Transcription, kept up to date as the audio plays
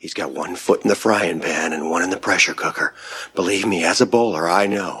He's got one foot in the frying pan and one in the pressure cooker. Believe me, as a bowler, I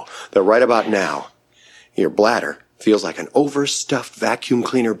know that right about now, your bladder feels like an overstuffed vacuum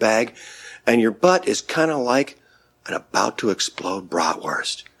cleaner bag, and your butt is kind of like an about-to-explode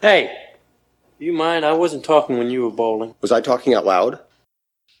bratwurst. Hey, do you mind? I wasn't talking when you were bowling. Was I talking out loud?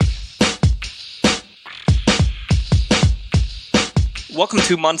 Welcome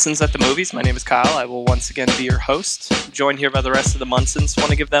to Munson's at the Movies. My name is Kyle. I will once again be your host. Joined here by the rest of the Munsons.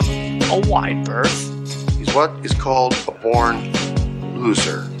 Want to give them a wide berth. He's what is called a born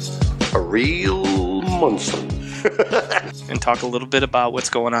loser. A real Munson. And talk a little bit about what's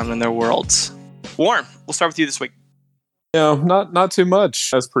going on in their worlds. Warren, we'll start with you this week. Not too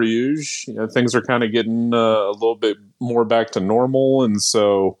much as per usual. Things are kind of getting a little bit more back to normal, and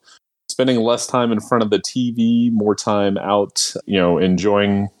so spending less time in front of the TV, more time out,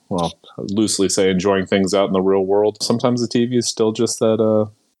 enjoying, loosely say enjoying things out in the real world. Sometimes the TV is still just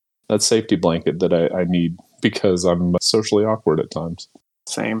that safety blanket that I need because I'm socially awkward at times.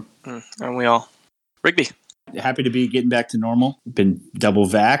 Same. And we all. Rigby. Happy to be getting back to normal. Been double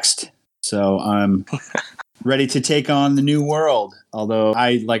vaxxed, so I'm ready to take on the new world. Although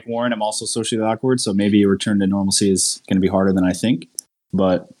I, like Warren, I'm also socially awkward, so maybe a return to normalcy is going to be harder than I think.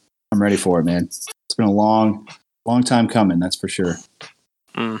 But I'm ready for it, man. It's been a long time coming, that's for sure.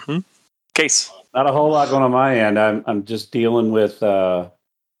 Mm-hmm. Case. Not a whole lot going on my end. I'm just dealing with the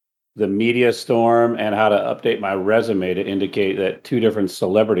media storm and how to update my resume to indicate that two different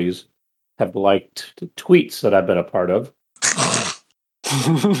celebrities have liked tweets that I've been a part of.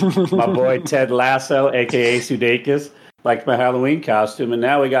 My boy Ted Lasso, a.k.a. Sudeikis, liked my Halloween costume, and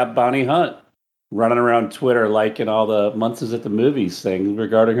now we got Bonnie Hunt running around Twitter liking all the Munson's at the Movies thing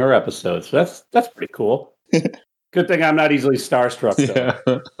regarding her episodes. So that's pretty cool. Good thing I'm not easily starstruck,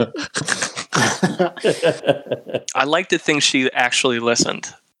 though. Yeah. I like to think she actually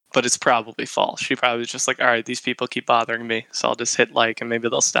listened, but it's probably false. She probably was just like, all right, these people keep bothering me, so I'll just hit like and maybe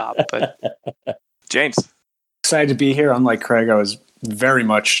they'll stop. But James. Excited to be here. Unlike Craig, I was very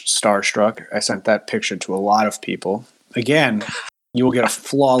much starstruck. I sent that picture to a lot of people. Again, you will get a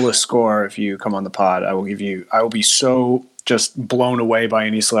flawless score if you come on the pod. I will be so just blown away by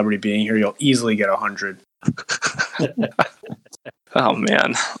any celebrity being here. You'll easily get 100. Oh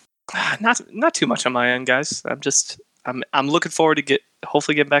man. Not too much on my end, guys. I'm looking forward to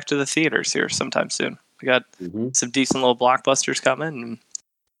hopefully get back to the theaters here sometime soon. We got some decent little blockbusters coming, and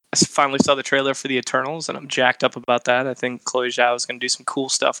I finally saw the trailer for the Eternals, and I'm jacked up about that. I think Chloe Zhao is going to do some cool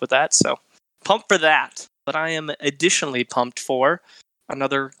stuff with that, so pumped for that. But I am additionally pumped for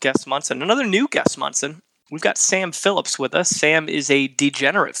another guest Munson, another new guest Munson. We've got Sam Phillips with us. Sam is a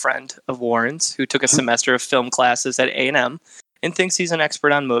degenerate friend of Warren's who took a semester of film classes at A&M and thinks he's an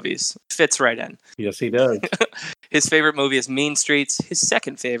expert on movies. Fits right in. Yes, he does. His favorite movie is Mean Streets. His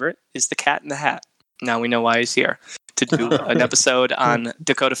second favorite is The Cat in the Hat. Now we know why he's here to do an episode on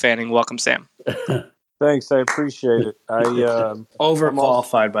Dakota Fanning. Welcome, Sam. Thanks, I appreciate it.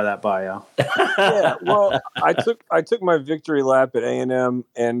 Overqualified by that bio. Yeah, well, I took my victory lap at A&M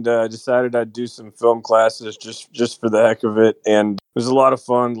and decided I'd do some film classes just for the heck of it, and it was a lot of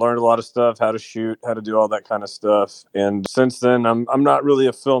fun. Learned a lot of stuff, how to shoot, how to do all that kind of stuff. And since then, I'm not really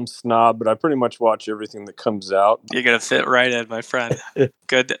a film snob, but I pretty much watch everything that comes out. You're gonna fit right in, my friend.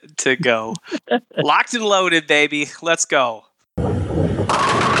 Good to go. Locked and loaded, baby. Let's go.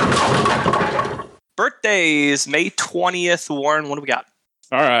 Birthdays, May 20th. Warren, what do we got?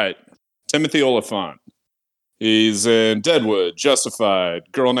 All right. Timothy Oliphant. He's in Deadwood,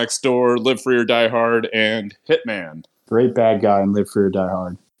 Justified, Girl Next Door, Live Free or Die Hard, and Hitman. Great bad guy in Live Free or Die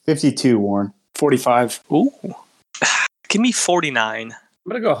Hard. 52, Warren. 45. Ooh. Give me 49. I'm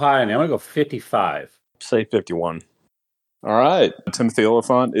going to go high on it. I'm going to go 55. Say 51. All right. Timothy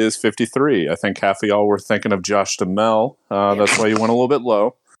Oliphant is 53. I think half of y'all were thinking of Josh Duhamel. That's why you went a little bit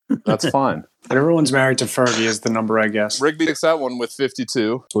low. That's fine. But everyone's married to Fergie is the number, I guess. Rigby takes that one with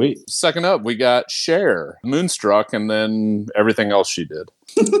 52. Sweet. Second up, we got Cher, Moonstruck, and then everything else she did.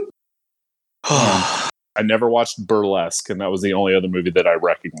 I never watched Burlesque, and that was the only other movie that I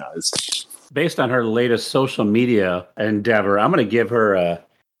recognized. Based on her latest social media endeavor, I'm going to give her a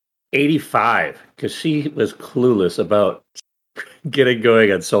 85 because she was clueless about getting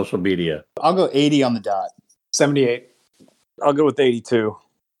going on social media. I'll go 80 on the dot. 78. I'll go with 82.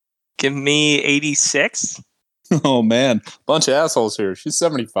 Give me 86. Oh, man. Bunch of assholes here. She's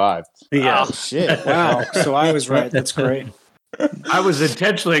 75. Yeah. Oh, shit. Wow. So I was right. That's great. I was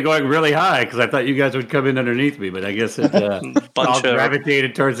intentionally going really high because I thought you guys would come in underneath me, but I guess it all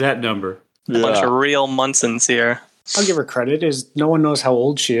gravitated towards that number. Bunch of real Munsons here. I'll give her credit. Is no one knows how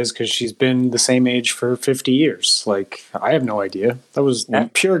old she is because she's been the same age for 50 years. Like, I have no idea. That was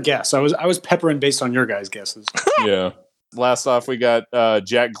pure guess. I was peppering based on your guys' guesses. Yeah. Last off, we got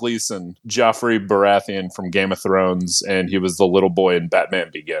Jack Gleason, Joffrey Baratheon from Game of Thrones, and he was the little boy in Batman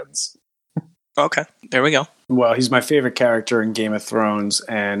Begins. Okay, there we go. Well, he's my favorite character in Game of Thrones,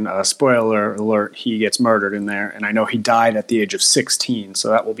 and spoiler alert, he gets murdered in there, and I know he died at the age of 16, so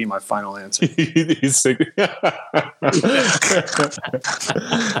that will be my final answer. He's sick.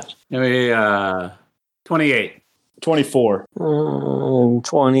 Maybe 28. 24.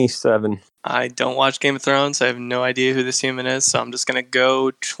 27. I don't watch Game of Thrones. I have no idea who this human is, so I'm just going to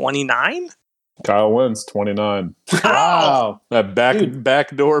go 29. Kyle wins, 29. Wow. That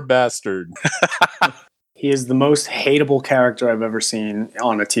backdoor bastard. He is the most hateable character I've ever seen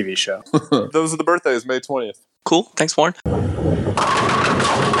on a TV show. Those are the birthdays, May 20th. Cool. Thanks, Warren.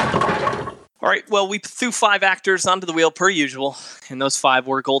 All right. Well, we threw 5 actors onto the wheel per usual, and those 5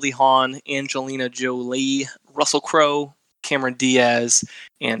 were Goldie Hawn, Angelina Jolie, Russell Crowe, Cameron Diaz,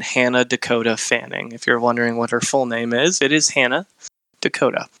 and Hannah Dakota Fanning. If you're wondering what her full name is, it is Hannah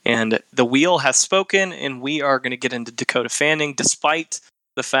Dakota. And the wheel has spoken, and we are going to get into Dakota Fanning, despite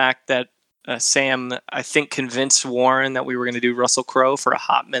the fact that Sam, I think, convinced Warren that we were going to do Russell Crowe for a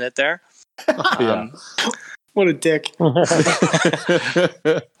hot minute there. What a dick. We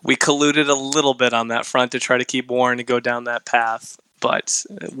colluded a little bit on that front to try to keep Warren to go down that path. But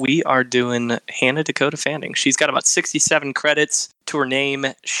we are doing Hannah Dakota Fanning. She's got about 67 credits to her name.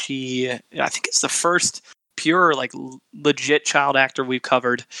 I think it's the first pure, like, legit child actor we've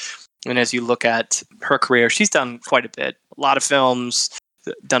covered. And as you look at her career, she's done quite a bit. A lot of films,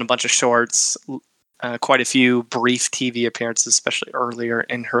 done a bunch of shorts, quite a few brief TV appearances, especially earlier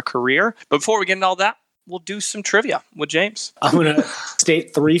in her career. But before we get into all that, we'll do some trivia with James. I'm going to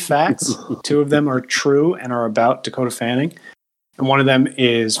state 3 facts. 2 of them are true and are about Dakota Fanning. And one of them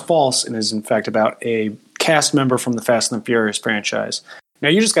is false and is, in fact, about a cast member from the Fast and the Furious franchise. Now,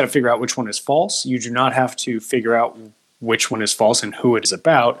 you just got to figure out which one is false. You do not have to figure out which one is false and who it is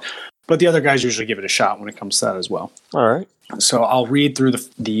about. But the other guys usually give it a shot when it comes to that as well. All right. So I'll read through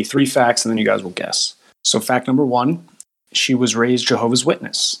the 3 facts, and then you guys will guess. So fact number 1, she was raised Jehovah's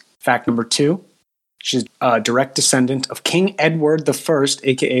Witness. Fact number 2, she's a direct descendant of King Edward I,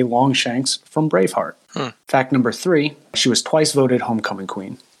 a.k.a. Longshanks, from Braveheart. Fact number 3, she was twice voted Homecoming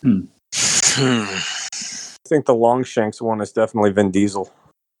Queen. I think the Longshanks one is definitely Vin Diesel.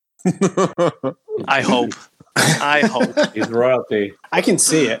 I hope. He's royalty. I can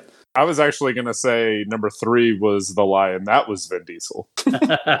see it. I was actually going to say number 3 was the lie, and that was Vin Diesel.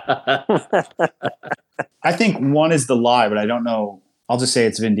 I think 1 is the lie, but I don't know. I'll just say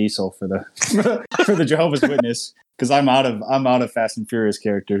it's Vin Diesel for the for the Jehovah's Witness, because I'm out of Fast and Furious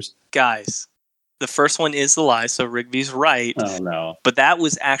characters. Guys, the first one is the lie, so Rigby's right. Oh, no. But that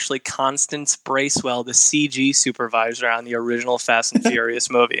was actually Constance Bracewell, the CG supervisor on the original Fast and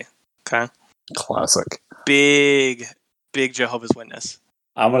Furious movie. Okay? Classic. Big Jehovah's Witness.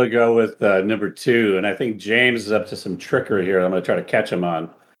 I'm going to go with number 2, and I think James is up to some trickery here. I'm going to try to catch him on.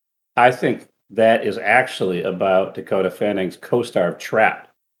 I think that is actually about Dakota Fanning's co-star of Trapped,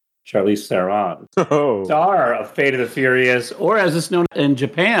 Charlize Theron. Oh. Star of Fate of the Furious, or as it's known in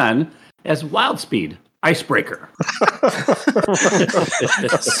Japan, as Wild Speed, Icebreaker.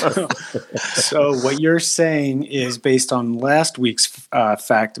 So what you're saying is, based on last week's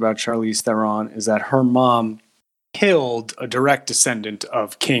fact about Charlize Theron, is that her mom killed a direct descendant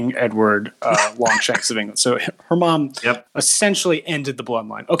of King Edward Longshanks of England. So her mom essentially ended the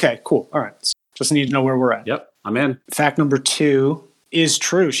bloodline. Okay, cool. All right. Just need to know where we're at. Yep, I'm in. Fact number 2 is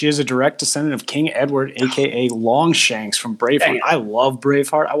true. She is a direct descendant of King Edward, a.k.a. Longshanks from Braveheart. I love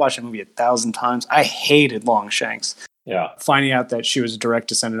Braveheart. I watched that movie 1,000 times. I hated Longshanks. Yeah. Finding out that she was a direct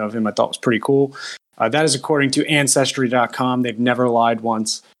descendant of him, I thought was pretty cool. That is according to Ancestry.com. They've never lied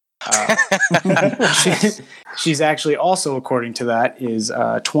once. She's actually also, according to that, is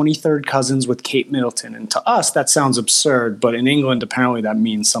 23rd cousins with Kate Middleton. And to us, that sounds absurd, but in England, apparently that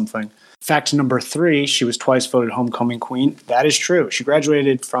means something. Fact number 3, she was twice voted Homecoming Queen. That is true. She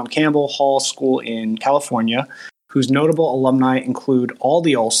graduated from Campbell Hall School in California, whose notable alumni include all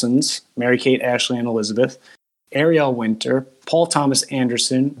the Olsens, Mary-Kate, Ashley, and Elizabeth, Ariel Winter, Paul Thomas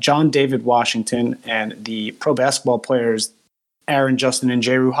Anderson, John David Washington, and the pro basketball players Aaron, Justin, and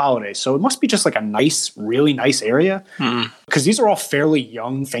Jeru Holiday. So it must be just like a nice, really nice area, because these are all fairly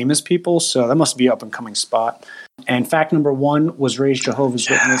young, famous people, so that must be an up-and-coming spot. And fact number 1 was raised Jehovah's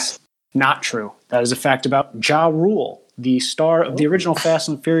Witness. Not true. That is a fact about Ja Rule, the star of the original Fast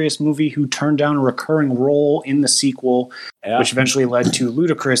and Furious movie, who turned down a recurring role in the sequel, which eventually led to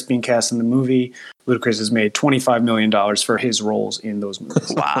Ludacris being cast in the movie. Ludacris has made $25 million for his roles in those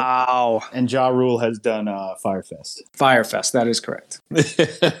movies. Wow. And Ja Rule has done Firefest. Firefest, that is correct.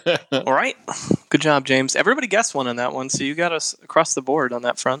 All right. Good job, James. Everybody guessed one on that one, so you got us across the board on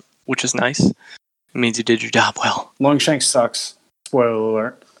that front, which is nice. It means you did your job well. Longshanks sucks. Spoiler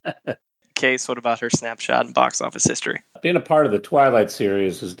alert. Case, what about her snapshot and box office history? Being a part of the Twilight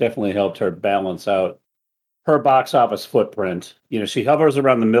series has definitely helped her balance out her box office footprint. You know, she hovers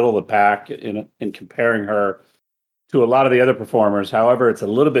around the middle of the pack in comparing her to a lot of the other performers. However, it's a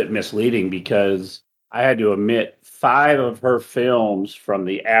little bit misleading because I had to omit 5 of her films from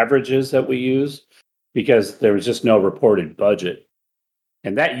the averages that we use because there was just no reported budget.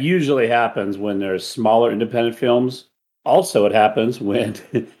 And that usually happens when there's smaller independent films. Also, it happens when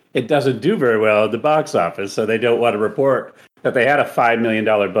it doesn't do very well at the box office. So they don't want to report that they had a $5 million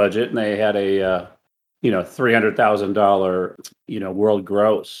budget and they had a $300,000 world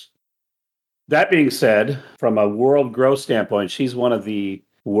gross. That being said, from a world gross standpoint, she's one of the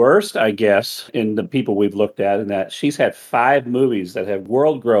worst, I guess, in the people we've looked at, in that she's had 5 movies that have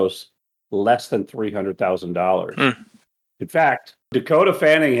world gross less than $300,000. In fact, Dakota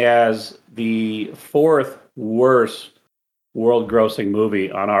Fanning has the 4th worst world grossing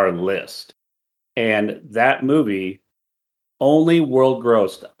movie on our list. And that movie only world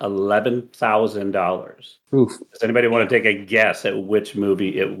grossed $11,000. Oof. Does anybody want to take a guess at which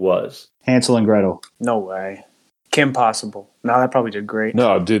movie it was? Hansel and Gretel. No way. Kim Possible. No, that probably did great.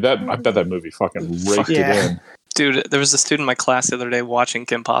 No, dude, I bet that movie fucking raked it in. Dude, there was a student in my class the other day watching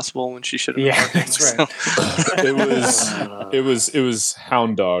Kim Possible when she should have been working. That's right. It was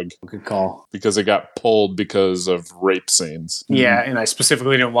Hound Dog. Good call. Because it got pulled because of rape scenes. Yeah, and I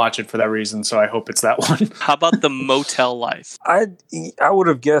specifically didn't watch it for that reason, so I hope it's that one. How about The Motel Life? I would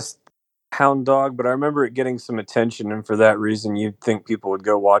have guessed Hound Dog, but I remember it getting some attention, and for that reason, you'd think people would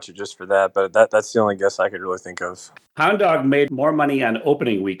go watch it just for that. But that's the only guess I could really think of. Hound Dog made more money on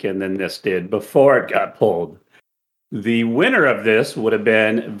opening weekend than this did before it got pulled. The winner of this would have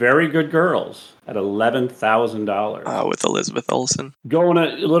been Very Good Girls at $11,000. With Elizabeth Olsen. Going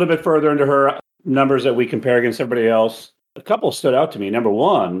a little bit further into her numbers that we compare against everybody else, a couple stood out to me. Number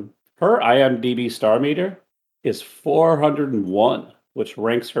one, her IMDb star meter is 401, which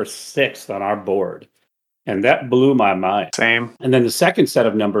ranks her 6th on our board. And that blew my mind. Same. And then the second set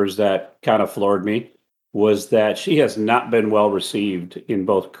of numbers that kind of floored me was that she has not been well received in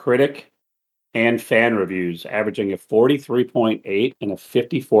both critic and fan reviews, averaging a 43.8 and a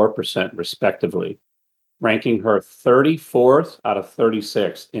 54% respectively, ranking her 34th out of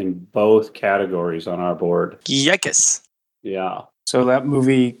 36 in both categories on our board. Yikes. Yeah. So that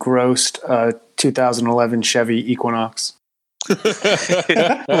movie grossed a 2011 Chevy Equinox.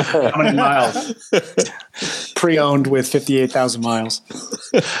 How many miles? Pre-owned with 58,000 miles.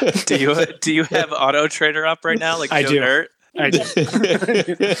 Do you have Auto Trader up right now? Like I Joe do. Dirt? I do.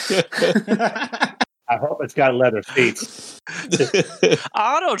 I hope it's got leather seats.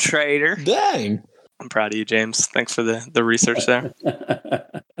 Auto Trader. Dang. I'm proud of you, James. Thanks for the research there.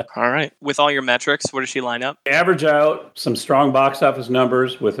 All right. With all your metrics, where does she line up? Average out some strong box office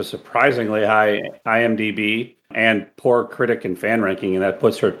numbers with a surprisingly high IMDb and poor critic and fan ranking, and that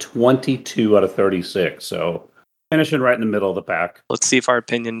puts her 22 out of 36. So finishing right in the middle of the pack. Let's see if our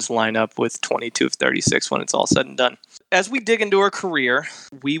opinions line up with 22 of 36 when it's all said and done. As we dig into her career,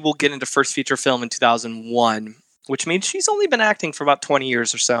 we will get into first feature film in 2001, which means she's only been acting for about 20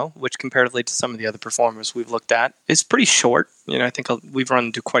 years or so, which comparatively to some of the other performers we've looked at is pretty short. You know, I think we've run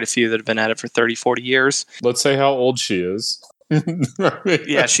into quite a few that have been at it for 30, 40 years. Let's say how old she is.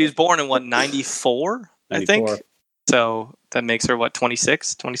 Yeah, she was born in, 94, I think? 94. So that makes her,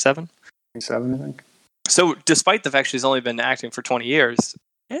 26, 27? 27, I think. So despite the fact she's only been acting for 20 years,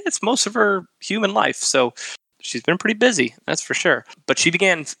 it's most of her human life. So she's been pretty busy, that's for sure. But she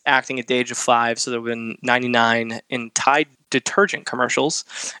began acting at the age of 5, so there have been 99 in Tide detergent commercials,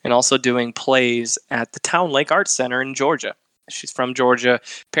 and also doing plays at the Town Lake Arts Center in Georgia. She's from Georgia.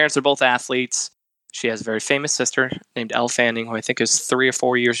 Parents are both athletes. She has a very famous sister named Elle Fanning, who I think is 3 or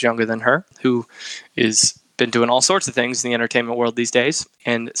 4 years younger than her, who is been doing all sorts of things in the entertainment world these days,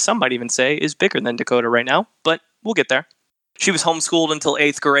 and some might even say is bigger than Dakota right now, but we'll get there. She was homeschooled until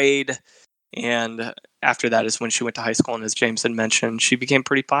 8th grade, and after that is when she went to high school, and as James had mentioned, she became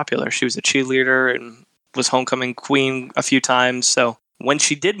pretty popular. She was a cheerleader and was homecoming queen a few times, so when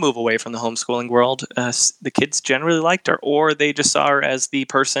she did move away from the homeschooling world, the kids generally liked her, or they just saw her as the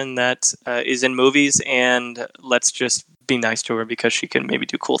person that is in movies, and let's just be nice to her because she can maybe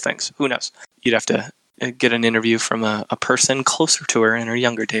do cool things. Who knows? You'd have to get an interview from a person closer to her in her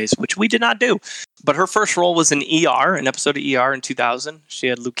younger days, which we did not do. But her first role was in ER, an episode of ER in 2000. She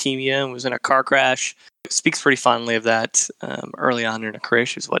had leukemia and was in a car crash. Speaks pretty fondly of that early on in her career.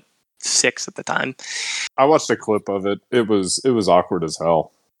 She was, 6 at the time. I watched a clip of it. It was awkward as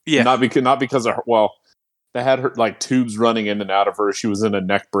hell. Yeah. Not because of her. Well, they had her like tubes running in and out of her. She was in a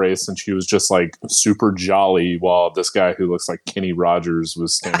neck brace and she was just like super jolly while this guy who looks like Kenny Rogers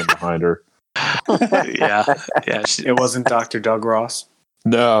was standing behind her. Yeah. It wasn't Dr. Doug Ross.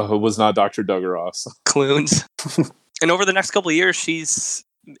 No, it was not Dr. Doug Ross. Clunes. And over the next couple of years, she's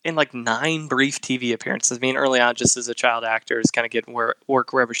in like 9 brief TV appearances. I mean, early on, just as a child actor, is kind of getting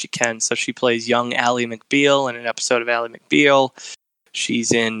work wherever she can. So she plays young Ally McBeal in an episode of Ally McBeal.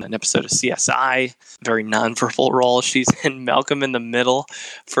 She's in an episode of CSI, very nonverbal role. She's in Malcolm in the Middle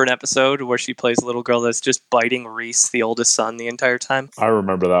for an episode where she plays a little girl that's just biting Reese, the oldest son, the entire time. I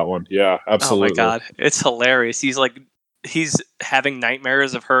remember that one. Yeah, absolutely. Oh my God. It's hilarious. He's having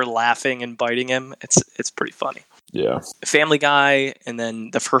nightmares of her laughing and biting him. It's pretty funny. Yeah. Family Guy, and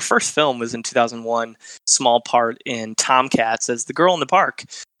then her first film was in 2001, small part in Tomcats as the girl in the park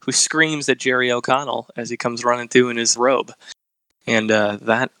who screams at Jerry O'Connell as he comes running through in his robe. And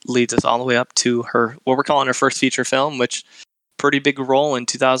that leads us all the way up to what we're calling her first feature film, which pretty big role in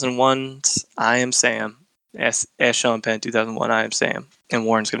 2001's I Am Sam. As Sean Penn, 2001 I Am Sam. And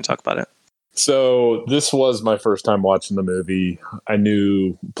Warren's going to talk about it. So this was my first time watching the movie. I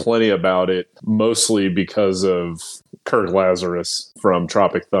knew plenty about it, mostly because of Kirk Lazarus from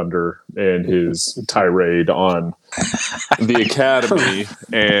Tropic Thunder and his tirade on the Academy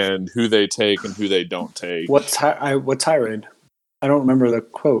and who they take and who they don't take. What tirade? I don't remember the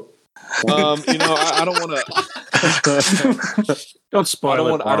quote. I don't want to. Don't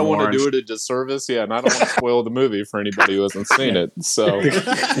spoil it. I don't want to do it a disservice. Yeah, and I don't want to spoil the movie for anybody who hasn't seen it. So,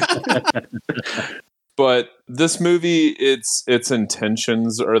 but this movie, its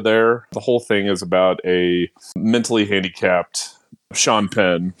intentions are there. The whole thing is about a mentally handicapped Sean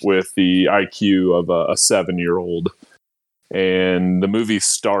Penn with the IQ of a 7-year-old. And the movie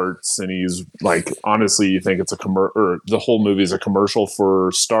starts, and he's like, honestly, you think it's the whole movie is a commercial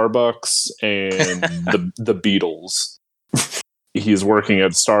for Starbucks and the Beatles. He's working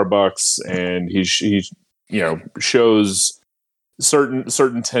at Starbucks, and he shows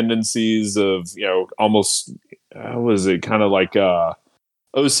certain tendencies of almost was it kind of like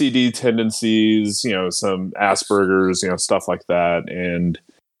OCD tendencies, some Asperger's, stuff like that, and.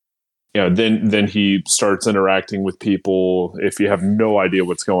 Then he starts interacting with people. If you have no idea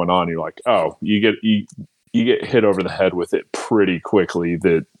what's going on, you're like, oh, you get hit over the head with it pretty quickly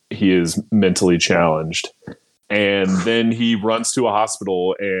that he is mentally challenged. And then he runs to a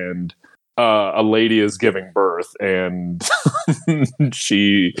hospital, and a lady is giving birth, and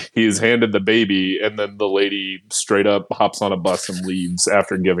he is handed the baby, and then the lady straight up hops on a bus and leaves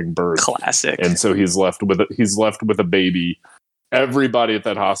after giving birth. Classic. And so he's left with a baby. Everybody at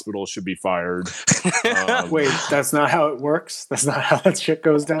that hospital should be fired. Wait, that's not how it works? That's not how that shit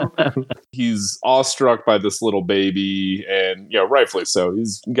goes down? He's awestruck by this little baby, and rightfully so.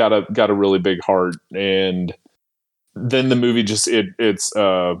 He's got a really big heart, and then the movie just it's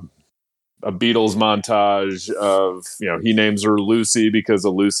a Beatles montage of he names her Lucy because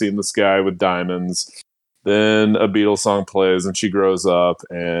of Lucy in the Sky with Diamonds. Then a Beatles song plays and she grows up,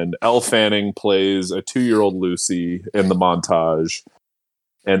 and Elle Fanning plays a 2-year-old Lucy in the montage.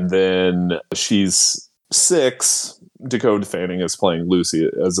 And then she's 6. Dakota Fanning is playing Lucy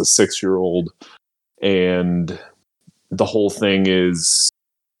as a 6-year-old. And the whole thing is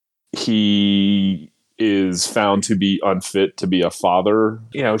he is found to be unfit to be a father.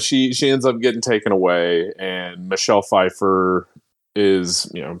 She ends up getting taken away, and Michelle Pfeiffer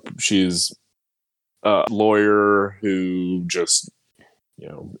is, she's a lawyer who just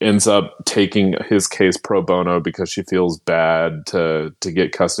ends up taking his case pro bono because she feels bad to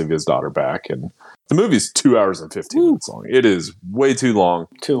get custody of his daughter back. And the movie's 2 hours and 15 minutes long. It is way too long.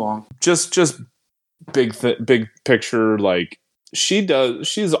 Too long. Just big picture. Like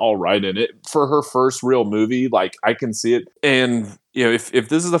she's all right in it for her first real movie. Like I can see it. And if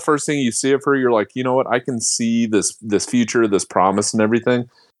this is the first thing you see of her, you're like, you know what? I can see this future, this promise and everything.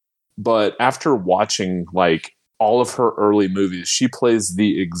 But after watching like all of her early movies, she plays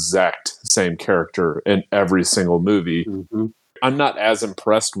the exact same character in every single movie. Mm-hmm. I'm not as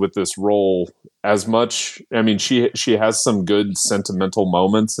impressed with this role as much. I mean, she has some good sentimental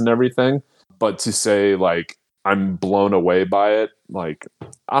moments and everything, but to say like I'm blown away by it, like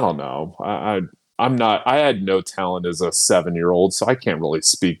I don't know. I'm not. I had no talent as a 7-year-old, so I can't really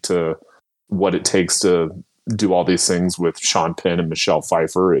speak to what it takes to do all these things with Sean Penn and Michelle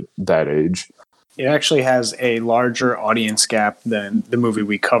Pfeiffer at that age. It actually has a larger audience gap than the movie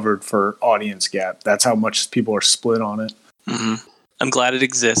we covered for audience gap. That's how much people are split on it. Mm-hmm. I'm glad it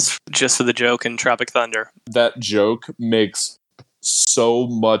exists just for the joke in Tropic Thunder. That joke makes so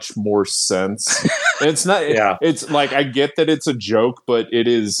much more sense. It's not. Yeah. It's like, I get that it's a joke, but it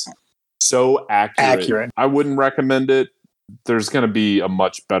is so accurate. I wouldn't recommend it. There's going to be a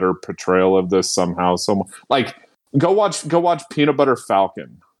much better portrayal of this somehow. Go watch Peanut Butter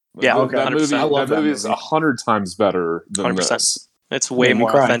Falcon. Yeah, okay. That 100%. I love that movie is movie. 100 times better than 100%. this. It's way Made me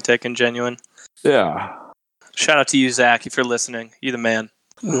more cry. authentic and genuine. Yeah. Shout out to you, Zach, if you're listening. You're the man.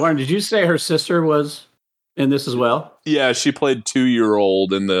 Warren, did you say her sister was in this as well? Yeah, she played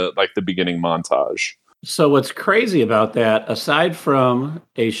 2-year-old in the beginning montage. So what's crazy about that, aside from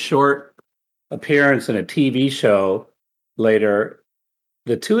a short appearance in a TV show later,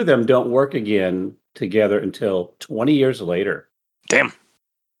 the two of them don't work again together until 20 years later. Damn.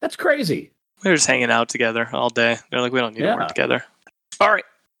 That's crazy. They're just hanging out together all day. They're like, we don't need to Yeah. work together. All right.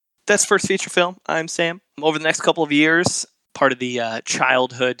 That's first feature film. I'm Sam. Over the next couple of years, part of the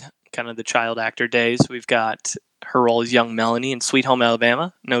childhood, kind of the child actor days, we've got her role as young Melanie in Sweet Home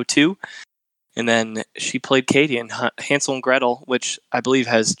Alabama, No 2. And then she played Katie in Hansel and Gretel, which I believe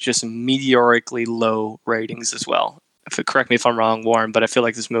has just meteorically low ratings as well. Correct me if I'm wrong, Warren, but I feel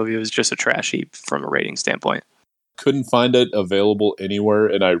like this movie was just a trash heap from a rating standpoint. Couldn't find it available anywhere,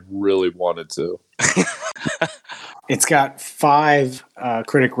 and I really wanted to. It's got 5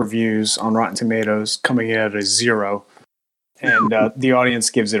 critic reviews on Rotten Tomatoes, coming in at a 0. And the audience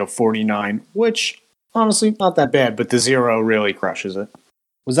gives it a 49, which, honestly, not that bad, but the 0 really crushes it.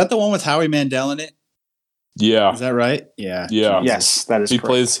 Was that the one with Howie Mandel in it? Yeah. Is that right? Yeah. Yeah. Yes, that is He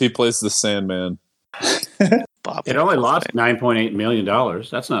correct. plays the Sandman. Bob, It only lost $9.8 million.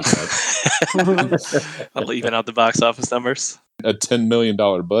 That's not bad. I'll even out the box office numbers. A $10 million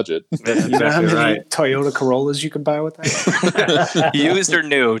budget. That's You know how exactly many right. Toyota Corollas you can buy with that? Used or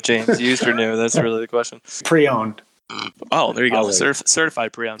new, James? Used or new? That's really the question. Pre-owned. Oh, there you go. Always.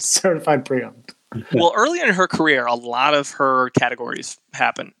 Certified pre-owned. Certified pre-owned. Well, early in her career, a lot of her categories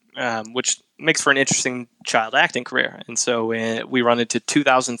happen, which makes for an interesting child acting career. And so we run into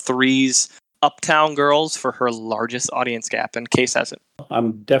 2003's Uptown Girls for her largest audience gap, and Case has it.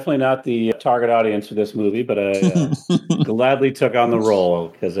 I'm definitely not the target audience for this movie, but I gladly took on the role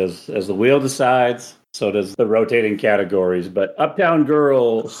because as the wheel decides, so does the rotating categories. But Uptown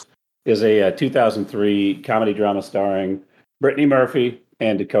Girls is a 2003 comedy drama starring Brittany Murphy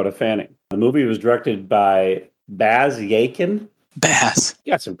and Dakota Fanning. The movie was directed by Baz Yakin. Bass.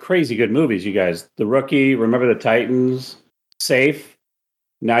 You got some crazy good movies, you guys. The Rookie, Remember the Titans, Safe,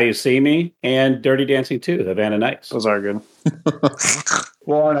 Now You See Me, and Dirty Dancing 2, Havana Nights. Those are good.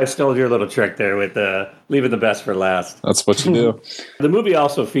 Warren, I stole your little trick there with leaving the best for last. That's what you do. The movie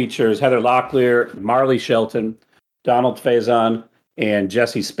also features Heather Locklear, Marley Shelton, Donald Faison, and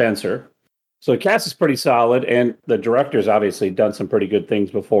Jesse Spencer. So the cast is pretty solid, and the director's obviously done some pretty good things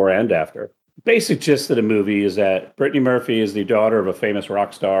before and after. Basic gist of the movie is that Brittany Murphy is the daughter of a famous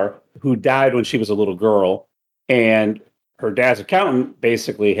rock star who died when she was a little girl, and her dad's accountant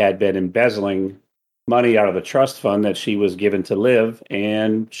basically had been embezzling money out of the trust fund that she was given to live,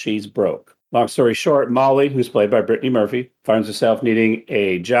 and she's broke. Long story short, Molly, who's played by Brittany Murphy, finds herself needing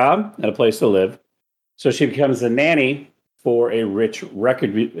a job and a place to live. So she becomes the nanny for a rich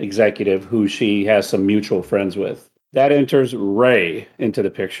record executive who she has some mutual friends with. That enters Ray into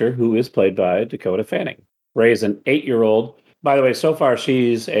the picture, who is played by Dakota Fanning. Ray is an 8-year-old. By the way, so far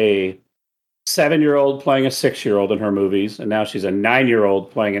she's a 7-year-old playing a 6-year-old in her movies, and now she's a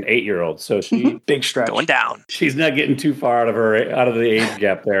 9-year-old playing an 8-year-old. So she Big stretch. Going down. she's not getting too far out of the age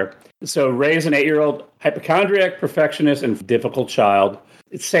gap there. So Ray is an 8-year-old hypochondriac, perfectionist, and difficult child.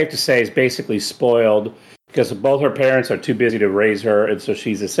 It's safe to say is basically spoiled because both her parents are too busy to raise her, and so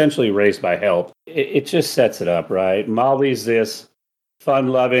she's essentially raised by help. It just sets it up, right? Molly's this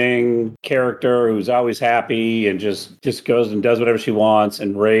fun-loving character who's always happy and just goes and does whatever she wants,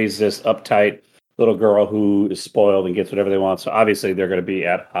 and Ray's this uptight little girl who is spoiled and gets whatever they want. So obviously they're going to be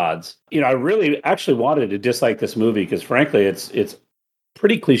at odds. You know, I really actually wanted to dislike this movie because frankly, it's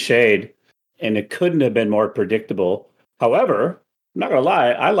pretty cliched and it couldn't have been more predictable. However, I'm not going to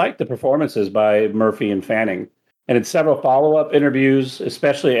lie, I liked the performances by Murphy and Fanning. And in several follow-up interviews,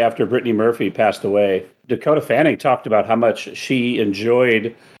 especially after Brittany Murphy passed away, Dakota Fanning talked about how much she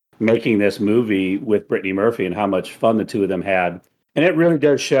enjoyed making this movie with Brittany Murphy and how much fun the two of them had. And it really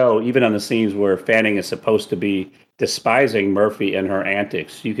does show, even on the scenes where Fanning is supposed to be despising Murphy and her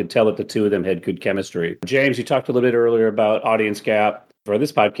antics. You could tell that the two of them had good chemistry. James, you talked a little bit earlier about audience gap. For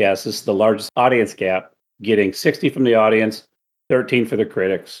this podcast, this is the largest audience gap, getting 60 from the audience, 13 for the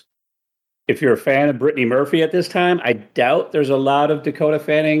critics. if you're a fan of Brittany Murphy at this time, I doubt there's a lot of Dakota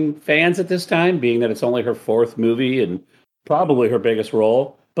Fanning fans at this time, being that it's only her 4th movie and probably her biggest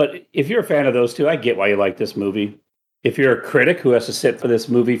role. But if you're a fan of those two, I get why you like this movie. If you're a critic who has to sit for this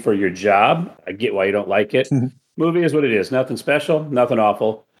movie for your job, I get why you don't like it. Movie is what it is. Nothing special, nothing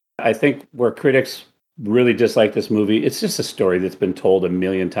awful. I think where critics really dislike this movie, it's just a story that's been told a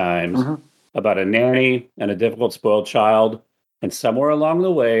million times about a nanny and a difficult, spoiled child. And somewhere along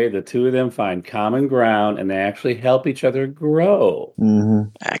the way, the two of them find common ground and they actually help each other grow.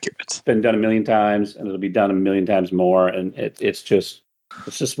 Accurate. It's been done a million times and it'll be done a million times more. And it's just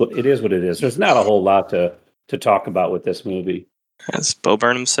what it is. What it is. There's not a whole lot to talk about with this movie. As Bo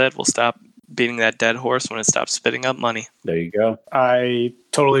Burnham said, we'll stop beating that dead horse when it stops spitting up money. There you go. I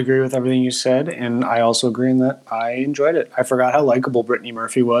totally agree with everything you said, and I also agree in that I enjoyed it. I forgot how likable Brittany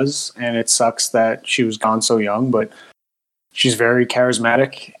Murphy was, and it sucks that she was gone so young, but she's very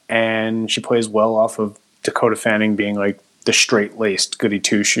charismatic, and she plays well off of Dakota Fanning being like the straight-laced goody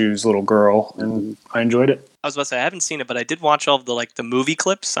two-shoes little girl, and I enjoyed it. I was about to say, I haven't seen it, but I did watch all of the movie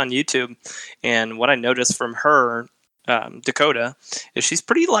clips on YouTube, and what I noticed from her, Dakota, is she's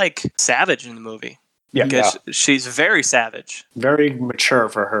pretty savage in the movie. Yeah. She's very savage. Very mature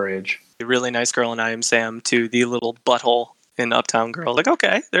for her age. A really nice girl in I Am Sam to the little butthole in Uptown Girl.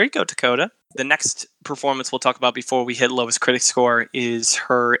 Okay, there you go, Dakota. The next performance we'll talk about before we hit lowest critic score is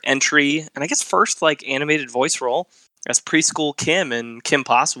her entry, and I guess first animated voice role as preschool Kim in Kim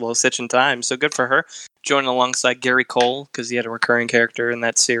Possible, Stitch in Time. So good for her. Joining alongside Gary Cole, because he had a recurring character in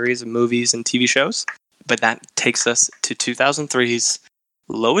that series of movies and TV shows. But that takes us to 2003's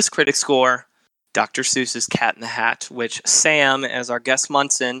lowest critic score, Dr. Seuss's Cat in the Hat, which Sam, as our guest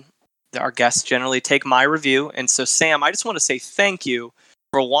Munson, our guests generally take my review. And so, Sam, I just want to say thank you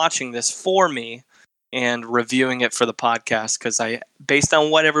for watching this for me and reviewing it for the podcast, because based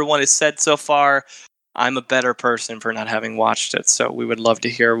on what everyone has said so far, I'm a better person for not having watched it. So we would love to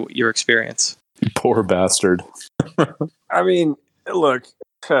hear your experience. Poor bastard. I mean, look,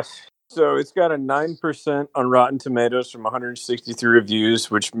 so it's got a 9% on Rotten Tomatoes from 163 reviews,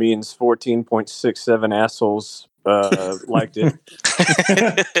 which means 14.67 assholes liked it.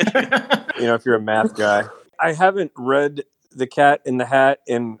 If you're a math guy. I haven't read The Cat in the Hat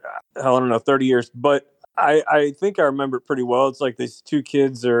in, 30 years, but I think I remember it pretty well. It's like these two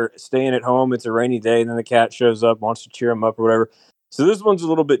kids are staying at home. It's a rainy day, and then the cat shows up, wants to cheer them up or whatever. So this one's a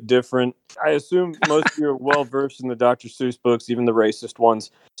little bit different. I assume most of you are well-versed in the Dr. Seuss books, even the racist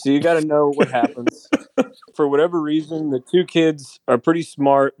ones. So you got to know what happens. For whatever reason, the two kids are pretty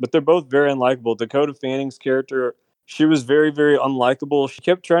smart, but they're both very unlikable. Dakota Fanning's character, she was very, very unlikable. She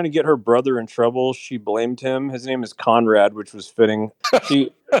kept trying to get her brother in trouble. She blamed him. His name is Conrad, which was fitting.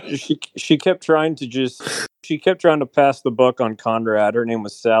 She kept trying to pass the buck on Conrad. Her name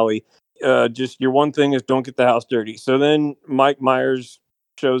was Sally. Just your one thing is don't get the house dirty. So then Mike Myers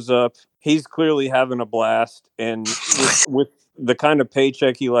shows up. He's clearly having a blast, and with the kind of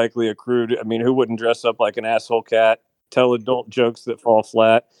paycheck he likely accrued, I mean, who wouldn't dress up like an asshole cat, tell adult jokes that fall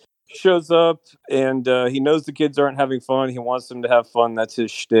flat? Shows up, and he knows the kids aren't having fun. He wants them to have fun. That's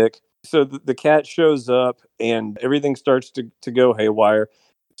his shtick. So the cat shows up, and everything starts to go haywire.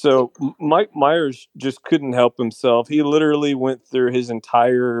 So Mike Myers just couldn't help himself. He literally went through his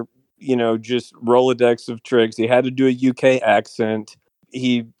entire just Rolodex of tricks. He had to do a UK accent.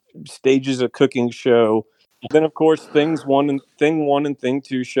 He stages a cooking show. Then, of course, thing one and thing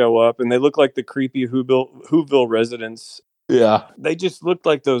two show up, and they look like the creepy Whoville residents. Yeah. They just looked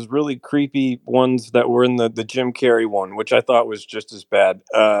like those really creepy ones that were in the Jim Carrey one, which I thought was just as bad.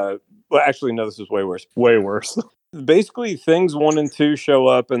 Well, actually, no, this is way worse. Way worse. Basically, things 1 and 2 show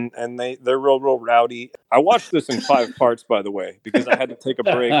up, and they're real rowdy. I watched this in 5 parts, by the way, because I had to take a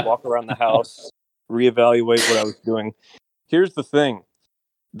break, walk around the house, reevaluate what I was doing. Here's the thing.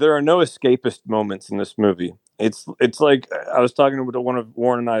 There are no escapist moments in this movie. It's like, I was talking to one of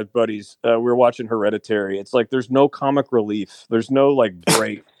Warren and I's buddies. We were watching Hereditary. It's like there's no comic relief. There's no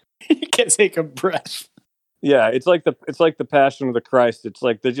break. You can't take a breath. Yeah, it's like the Passion of the Christ. It's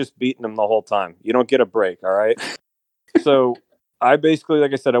like they're just beating him the whole time. You don't get a break, all right? So I basically,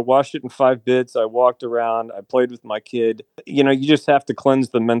 like I said, I watched it in 5 bits. I walked around. I played with my kid. You just have to cleanse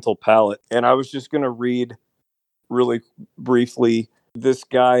the mental palate. And I was just going to read really briefly this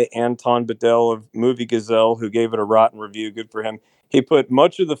guy, Anton Bedell of Movie Gazelle, who gave it a rotten review. Good for him. He put,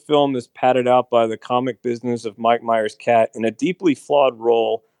 much of the film is padded out by the comic business of Mike Myers' cat in a deeply flawed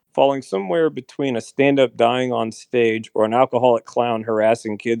role, falling somewhere between a stand-up dying on stage or an alcoholic clown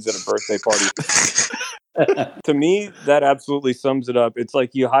harassing kids at a birthday party. To me, that absolutely sums it up. It's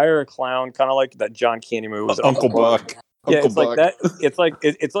like you hire a clown, kind of like that John Candy movie. Was Uncle Buck. Yeah, Uncle it's like Buck. that.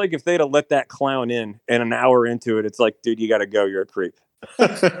 It's like if they'd have let that clown in, and an hour into it, it's like, dude, you got to go. You're a creep.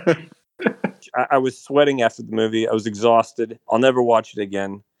 I was sweating after the movie. I was exhausted. I'll never watch it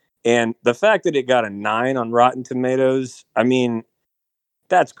again. And the fact that it got a 9 on Rotten Tomatoes, I mean,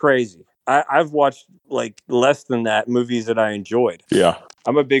 that's crazy. I've watched like less than that movies that I enjoyed. Yeah.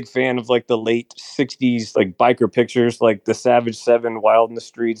 I'm a big fan of like the late 60s, like biker pictures, like The Savage Seven, Wild in the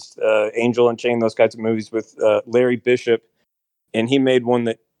Streets, Angel Unchained, those kinds of movies with Larry Bishop. And he made one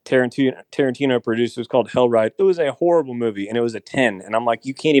that Tarantino produced. It was called Hellride. It was a horrible movie, and it was a 10. And I'm like,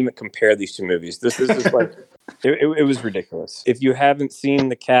 you can't even compare these two movies. This is just like, it was ridiculous. If you haven't seen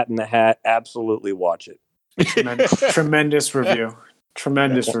The Cat in the Hat, absolutely watch it. Tremendous review.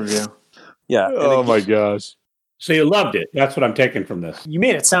 Tremendous review. Yeah. Oh my gosh. So you loved it. That's what I'm taking from this. You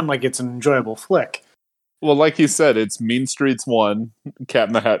made it sound like it's an enjoyable flick. Well, like you said, it's Mean Streets 1, Cat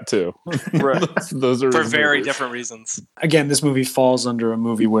in the Hat 2. Right. Those are For his very movies. different reasons. Again, this movie falls under a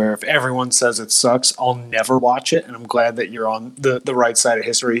movie where if everyone says it sucks, I'll never watch it. And I'm glad that you're on the right side of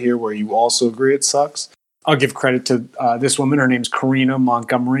history here where you also agree it sucks. I'll give credit to this woman. Her name's Karina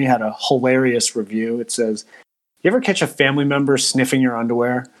Montgomery, had a hilarious review. It says, you ever catch a family member sniffing your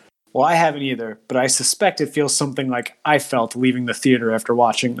underwear? Well, I haven't either, but I suspect it feels something like I felt leaving the theater after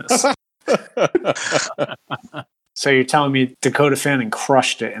watching this. So you're telling me Dakota Fanning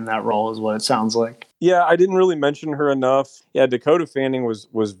crushed it in that role is what it sounds like. Yeah, I didn't really mention her enough. Yeah, Dakota Fanning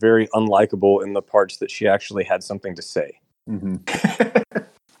was very unlikable in the parts that she actually had something to say. Mm-hmm.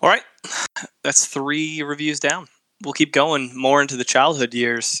 All right. That's 3 reviews down. We'll keep going more into the childhood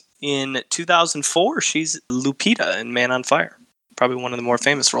years. In 2004, she's Lupita in Man on Fire. Probably one of the more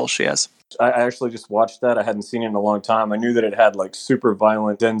famous roles she has. I actually just watched that. I hadn't seen it in a long time. I knew that it had like super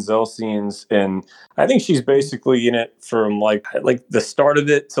violent Denzel scenes, and I think she's basically in it from like the start of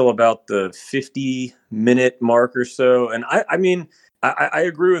it till about the 50-minute mark or so. And I mean, I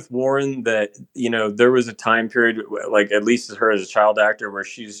agree with Warren that, you know, there was a time period, like at least her as a child actor, where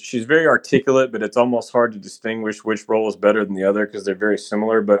she's very articulate, but it's almost hard to distinguish which role is better than the other because they're very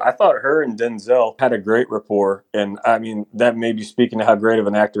similar. But I thought her and Denzel had a great rapport. And I mean, that may be speaking to how great of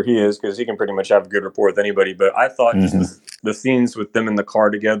an actor he is because he can pretty much have a good rapport with anybody. But I thought just the scenes with them in the car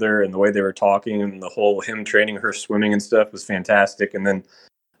together and the way they were talking and the whole him training her swimming and stuff was fantastic. And then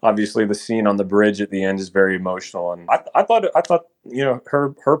obviously the scene on the bridge at the end is very emotional. And I thought, you know,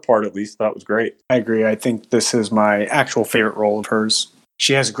 her part at least thought was great. I agree. I think this is my actual favorite role of hers.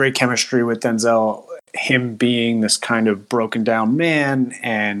 She has great chemistry with Denzel, him being this kind of broken down man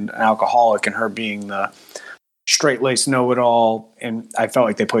and an alcoholic and her being the straight-laced know-it-all. And I felt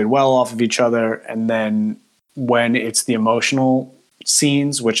like they played well off of each other. And then when it's the emotional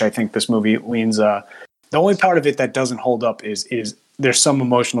scenes, which I think this movie leans, the only part of it that doesn't hold up is there's some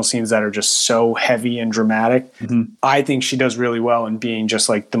emotional scenes that are just so heavy and dramatic. Mm-hmm. I think she does really well in being just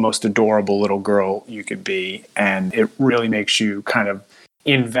like the most adorable little girl you could be. And it really makes you kind of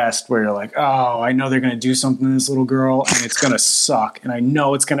invest where you're like, oh, I know they're going to do something to this little girl and it's going to suck. And I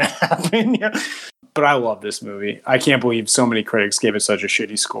know it's going to happen. Yeah. But I love this movie. I can't believe so many critics gave it such a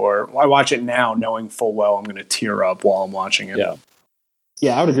shitty score. I watch it now knowing full well I'm going to tear up while I'm watching it.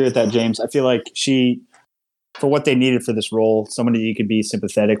 Yeah, I would agree with that, James. I feel like she, for what they needed for this role, somebody you could be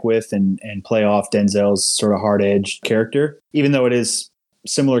sympathetic with and play off Denzel's sort of hard-edged character. Even though it is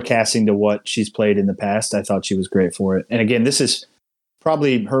similar casting to what she's played in the past, I thought she was great for it. And again, this is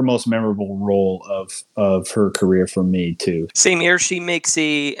probably her most memorable role of her career for me, too. Same year, she makes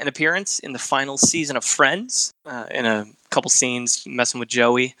an appearance in the final season of Friends, in a couple scenes messing with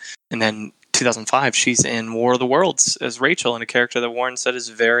Joey. And then 2005, she's in War of the Worlds as Rachel, in a character that Warren said is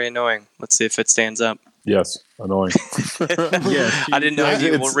very annoying. Let's see if it stands up. Yes, annoying. I didn't know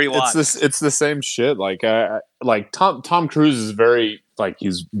you will rewatch. It's the same shit. Like Tom Cruise is very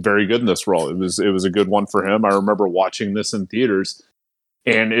he's very good in this role. It was a good one for him. I remember watching this in theaters,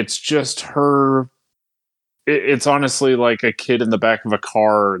 and it's just her. It's honestly like a kid in the back of a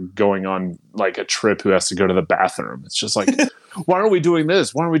car going on like a trip who has to go to the bathroom. It's just like, why are we doing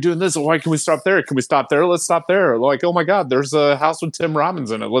this? Why are we doing this? Why can we stop there? Can we stop there? Let's stop there. Like, oh my God, there's a house with Tim Robbins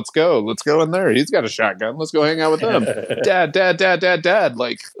in it. Let's go in there. He's got a shotgun. Let's go hang out with him. Dad.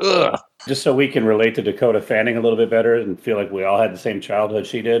 Like, ugh. Just so we can relate to Dakota Fanning a little bit better and feel like we all had the same childhood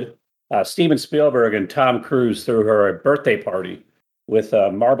she did. Steven Spielberg and Tom Cruise threw her a birthday party with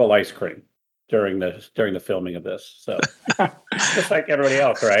marble ice cream during the filming of this. So just like everybody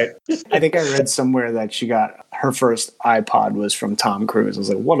else, right? I think I read somewhere that she got her first iPod was from Tom Cruise. I was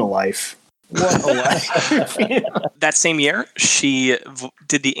like, what a life. What a life. That same year, she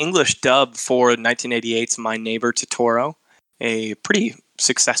did the English dub for 1988's My Neighbor Totoro, a pretty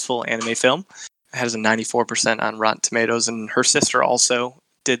successful anime film. has a 94% on Rotten Tomatoes, and her sister also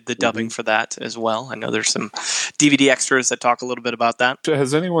did the dubbing for that as well. I know there's some DVD extras that talk a little bit about that.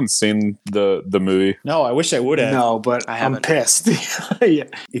 Has anyone seen the movie? No, I wish I would have. No, but I'm pissed. Yeah.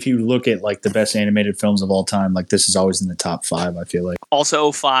 If you look at like the best animated films of all time, like this is always in the top 5, I feel like.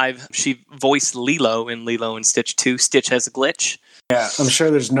 Also 05, she voiced Lilo in Lilo and Stitch 2. Stitch has a glitch. Yeah, I'm sure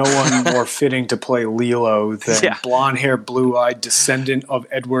there's no one more fitting to play Lilo than blonde hair, blue-eyed descendant of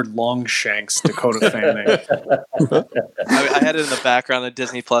Edward Longshanks, Dakota Fanning. I had it in the background of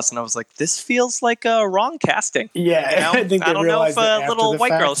Disney Plus, and I was like, this feels like a wrong casting. Yeah, you know? I think I don't know if a little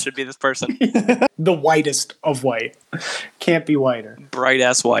white girl should be this person. The whitest of white. Can't be whiter.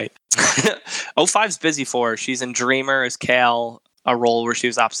 Bright-ass white. 05's busy for her. She's in Dreamer as Cal, a role where she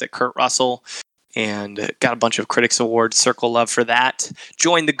was opposite Kurt Russell, and got a bunch of Critics Awards, Circle Love for that.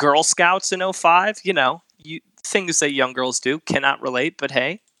 Joined the Girl Scouts in 05. You know, things that young girls do. Cannot relate, but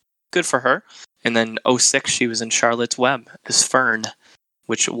hey, good for her. And then 06, she was in Charlotte's Web as Fern,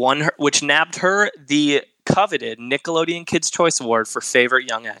 which nabbed her the coveted Nickelodeon Kids' Choice Award for Favorite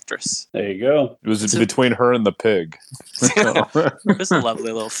Young Actress. There you go. It was between her and the pig. It was a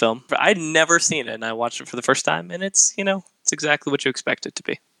lovely little film. I'd never seen it, and I watched it for the first time, and it's exactly what you expect it to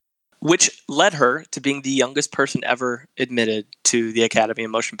be. Which led her to being the youngest person ever admitted to the Academy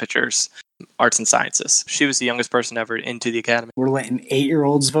of Motion Pictures Arts and Sciences. She was the youngest person ever into the Academy. We're letting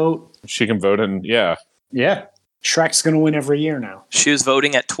 8-year-olds vote? She can vote in, yeah. Yeah. Shrek's going to win every year now. She was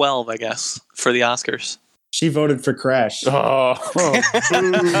voting at 12, I guess, for the Oscars. She voted for Crash. Oh.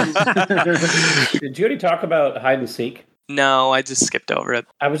 Did you already talk about Hide and Seek? No, I just skipped over it.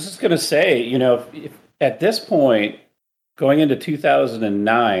 I was just going to say, if at this point, going into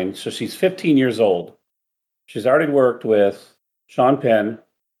 2009, so she's 15 years old. She's already worked with Sean Penn,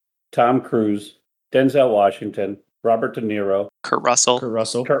 Tom Cruise, Denzel Washington, Robert De Niro, Kurt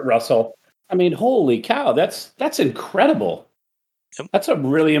Russell. I mean, holy cow, that's incredible. Yep. That's a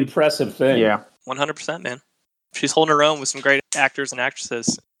really impressive thing. Yeah. 100%, man. She's holding her own with some great actors and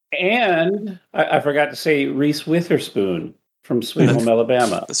actresses. And I forgot to say Reese Witherspoon from Sweet Home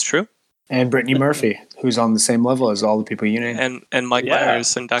Alabama. That's true. And Brittany Murphy, who's on the same level as all the people you named. And Mike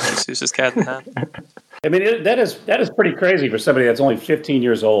Myers and Dr. Seuss's Cat in the Hat. I mean, that is pretty crazy for somebody that's only 15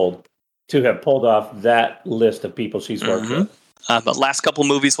 years old to have pulled off that list of people she's worked with. But last couple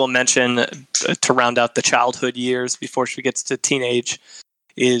movies we'll mention to round out the childhood years before she gets to teenage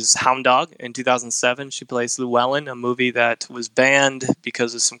is Hound Dog in 2007. She plays Llewellyn, a movie that was banned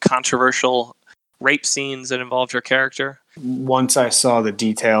because of some controversial rape scenes that involved her character. Once I saw the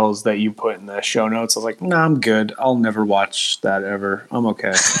details that you put in the show notes, I was like, nah, I'm good. I'll never watch that ever. I'm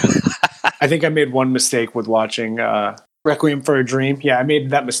okay. I think I made one mistake with watching Requiem for a Dream. Yeah, I made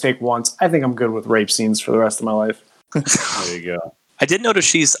that mistake once. I think I'm good with rape scenes for the rest of my life. There you go. I did notice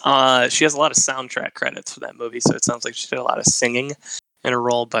she has a lot of soundtrack credits for that movie, so it sounds like she did a lot of singing in her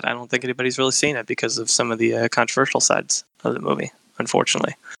role, but I don't think anybody's really seen it because of some of the controversial sides of the movie,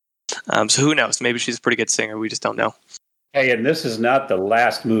 unfortunately. So who knows? Maybe she's a pretty good singer. We just don't know. Hey, and this is not the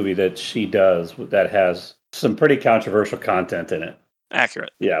last movie that she does that has some pretty controversial content in it.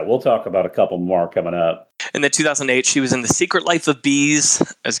 Accurate. Yeah, we'll talk about a couple more coming up. In 2008, she was in The Secret Life of Bees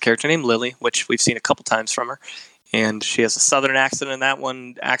as a character named Lily, which we've seen a couple times from her. And she has a southern accent in that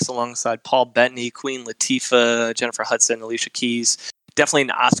one, acts alongside Paul Bettany, Queen Latifah, Jennifer Hudson, Alicia Keys. Definitely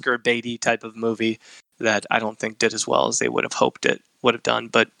an Oscar Beatty type of movie that I don't think did as well as they would have hoped it would have done.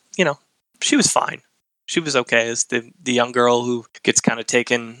 But, she was fine. She was okay as the young girl who gets kind of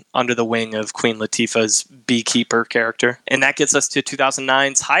taken under the wing of Queen Latifah's beekeeper character. And that gets us to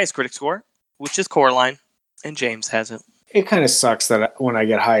 2009's highest critic score, which is Coraline, and James has it. It kind of sucks that when I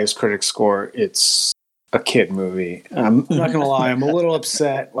get highest critic score, it's a kid movie. I'm not going to lie, I'm a little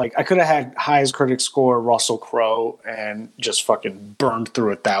upset. Like, I could have had highest critic score Russell Crowe and just fucking burned through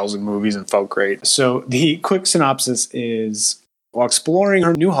 1,000 movies and felt great. So the quick synopsis is, while exploring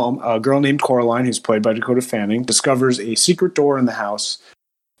her new home, a girl named Coraline, who's played by Dakota Fanning, discovers a secret door in the house,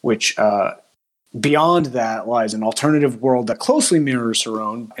 which beyond that lies an alternative world that closely mirrors her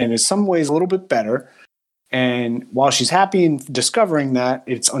own and in some ways a little bit better. And while she's happy in discovering that,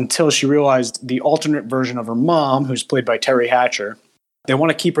 it's until she realized the alternate version of her mom, who's played by Terry Hatcher, they want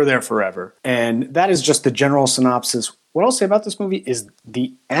to keep her there forever. And that is just the general synopsis. What I'll say about this movie is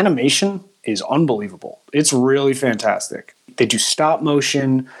the animation is unbelievable. It's really fantastic. They do stop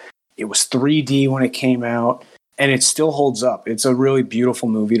motion. It was 3D when it came out, and it still holds up. It's a really beautiful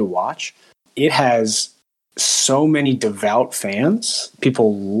movie to watch. It has so many devout fans.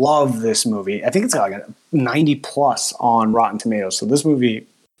 People love this movie. I think it's like a 90 plus on Rotten Tomatoes. So this movie,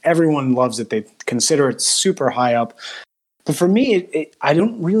 everyone loves it. They consider it super high up. But for me, I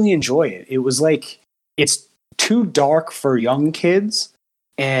don't really enjoy it. It was like, it's too dark for young kids.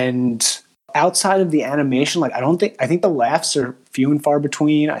 And outside of the animation, like, I think the laughs are few and far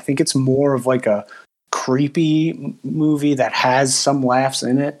between. I think it's more of like a creepy movie that has some laughs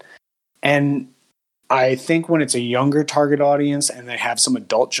in it. And I think when it's a younger target audience and they have some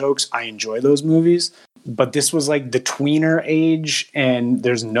adult jokes, I enjoy those movies. But this was like the tweener age and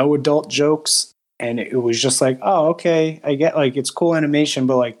there's no adult jokes. And it was just like, oh, okay, I get, like, it's cool animation,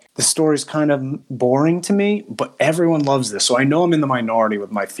 but like the story's kind of boring to me. But everyone loves this. So I know I'm in the minority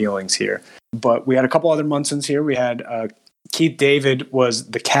with my feelings here. But we had a couple other Munsons here. We had Keith David was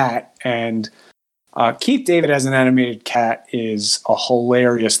the cat. And Keith David as an animated cat is a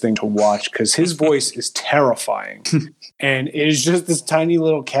hilarious thing to watch because his voice is terrifying. And it is just this tiny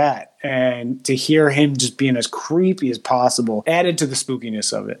little cat. And to hear him just being as creepy as possible added to the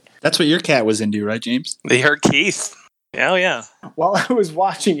spookiness of it. That's what your cat was into, right, James? They heard Keith. Oh, yeah. While I was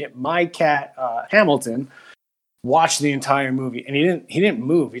watching it, my cat, Hamilton, watched the entire movie. And he didn't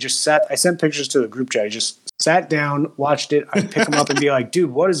move. He just sat. I sent pictures to the group chat. He just sat down, watched it. I'd pick him up and be like, dude,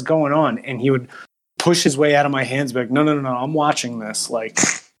 what is going on? And he would push his way out of my hands, be like, no, I'm watching this. Like,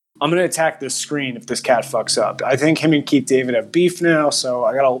 I'm going to attack this screen if this cat fucks up. I think him and Keith David have beef now, so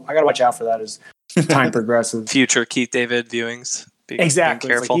I gotta watch out for that as time progresses. Future Keith David viewings. Exactly.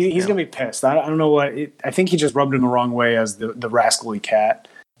 Careful. Like he's going to be pissed. I don't know what. I think he just rubbed him the wrong way as the rascally cat.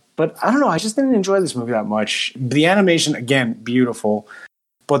 But I don't know. I just didn't enjoy this movie that much. The animation, again, beautiful.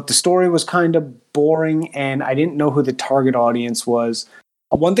 But the story was kind of boring, and I didn't know who the target audience was.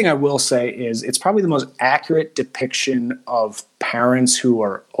 One thing I will say is it's probably the most accurate depiction of parents who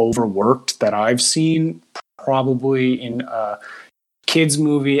are overworked that I've seen, probably in a kids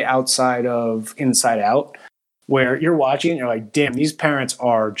movie outside of Inside Out, where you're watching and you're like, damn, these parents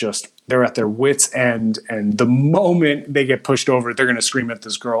are just, they're at their wits' end, and the moment they get pushed over, they're going to scream at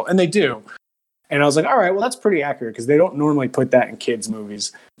this girl, and they do. And I was like, all right, well, that's pretty accurate because they don't normally put that in kids'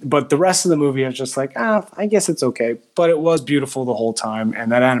 movies. But the rest of the movie, I was just like, I guess it's okay. But it was beautiful the whole time,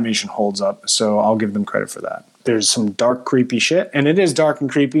 and that animation holds up. So I'll give them credit for that. There's some dark, creepy shit, and it is dark and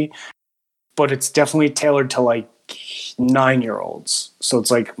creepy, but it's definitely tailored to like 9-year-olds. So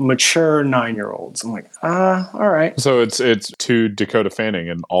it's like mature 9-year-olds. I'm like, all right. So it's to Dakota Fanning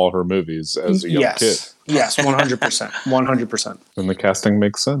in all her movies as a young kid. Yes, 100%. 100%. And the casting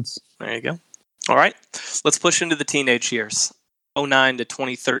makes sense. There you go. All right, let's push into the teenage years, 2009 to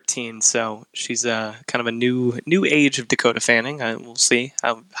 2013. So she's kind of a new age of Dakota Fanning. We'll see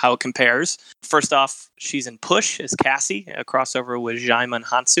how it compares. First off, she's in Push as Cassie, a crossover with Djimon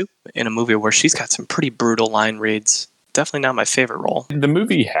Hounsou in a movie where she's got some pretty brutal line reads. Definitely not my favorite role. The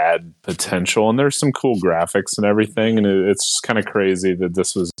movie had potential, and there's some cool graphics and everything, and it's just kind of crazy that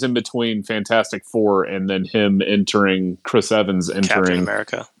this was in between Fantastic Four and then him entering, Chris Evans entering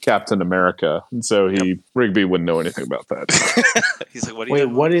Captain America. And so Rigby wouldn't know anything about that. He's like, wait,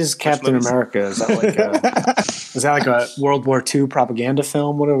 what is Captain America? Is that like a World War II propaganda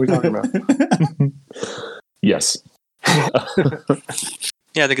film? What are we talking about? Yes.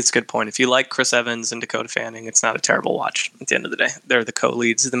 Yeah, I think it's a good point. If you like Chris Evans and Dakota Fanning, it's not a terrible watch at the end of the day. They're the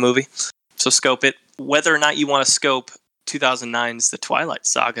co-leads of the movie. So scope it. Whether or not you want to scope 2009's The Twilight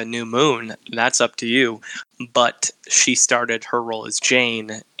Saga, New Moon, that's up to you. But she started her role as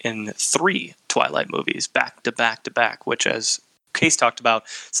Jane in 3 Twilight movies, back to back to back, which, as Case talked about,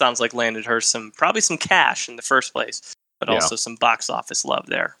 sounds like landed her probably some cash in the first place, but also some box office love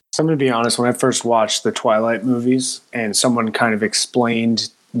there. So I'm going to be honest, when I first watched the Twilight movies and someone kind of explained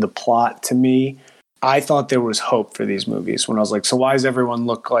the plot to me, I thought there was hope for these movies. When I was like, so why does everyone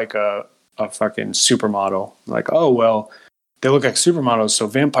look like a fucking supermodel? Like, oh, well, they look like supermodels so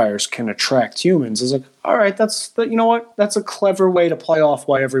vampires can attract humans. I was like, all right, you know what? That's a clever way to play off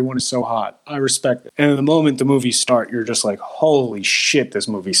why everyone is so hot. I respect it. And the moment the movies start, you're just like, holy shit, this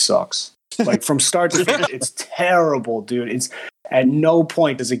movie sucks. Like, from start to finish, it's terrible, dude. It's at no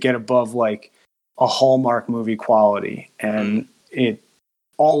point does it get above like a Hallmark movie quality, and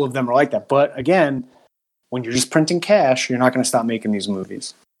all of them are like that. But again, when you're just printing cash, you're not going to stop making these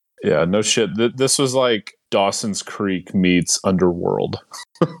movies. Yeah, no shit. This was like Dawson's Creek meets Underworld.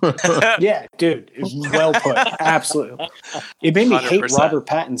 Yeah, dude, it was well put. Absolutely. It made me 100%. Hate Robert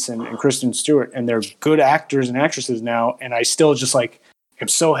Pattinson and Kristen Stewart, and they're good actors and actresses now, and I still just like, I'm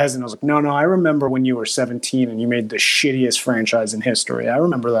so hesitant. I was like, no, I remember when you were 17 and you made the shittiest franchise in history. I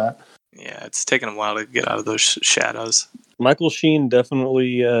remember that. Yeah, it's taken a while to get out of those shadows. Michael Sheen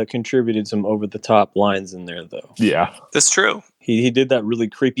definitely contributed some over-the-top lines in there, though. Yeah. That's true. He did that really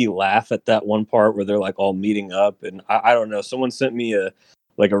creepy laugh at that one part where they're like all meeting up. And I don't know, someone sent me a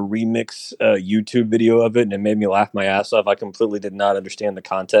like a remix YouTube video of it, and it made me laugh my ass off. I completely did not understand the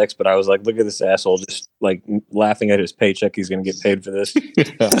context, but I was like, look at this asshole just like laughing at his paycheck. He's going to get paid for this.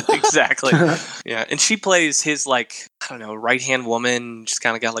 Exactly. Yeah. And she plays his, like, I don't know, right-hand woman. She's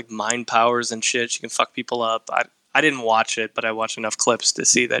kind of got like mind powers and shit. She can fuck people up. I didn't watch it, but I watched enough clips to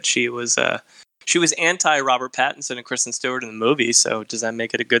see that she was anti Robert Pattinson and Kristen Stewart in the movie. So does that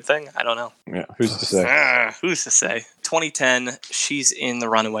make it a good thing? I don't know. Yeah, who's to say? Who's to say? 2010, she's in The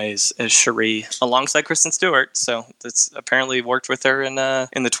Runaways as Cherie alongside Kristen Stewart. So that's apparently worked with her in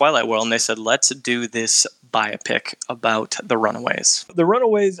the Twilight world. And they said, let's do this biopic about The Runaways. The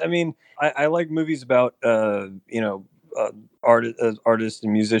Runaways. I mean, I like movies about artists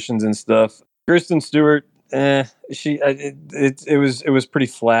and musicians and stuff. Kristen Stewart. It was pretty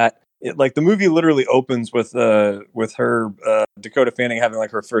flat. Like the movie literally opens with her Dakota Fanning having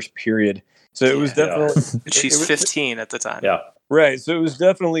like her first period. So it was definitely she's 15 at the time. Yeah. Right. So it was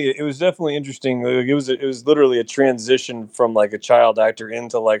definitely interesting. It was literally a transition from like a child actor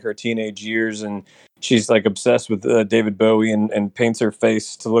into like her teenage years, and she's like obsessed with David Bowie and paints her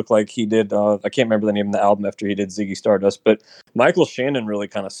face to look like he did. I can't remember the name of the album after he did Ziggy Stardust, but Michael Shannon really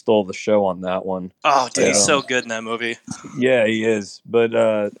kind of stole the show on that one. Oh, dude, he's so good in that movie. Yeah, he is. But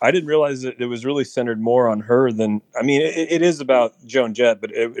I didn't realize that it was really centered more on her than. I mean, it is about Joan Jett,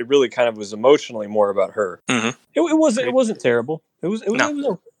 but it really kind of was emotionally more about her. Mm-hmm. It wasn't terrible. It was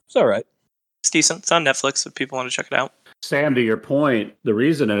all right. It's decent. It's on Netflix if people want to check it out. Sam, to your point, the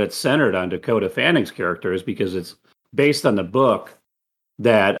reason that it's centered on Dakota Fanning's character is because it's based on the book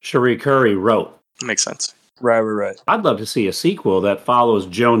that Cherie Currie wrote. Makes sense. Right. I'd love to see a sequel that follows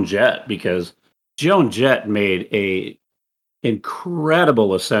Joan Jett, because Joan Jett made a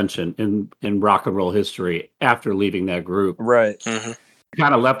incredible ascension in rock and roll history after leaving that group. Right. Mm-hmm.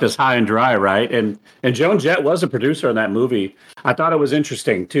 Kind of left us high and dry, right? And Joan Jett was a producer on that movie. I thought it was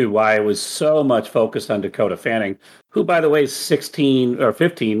interesting, too, why it was so much focused on Dakota Fanning, who, by the way, is 16 or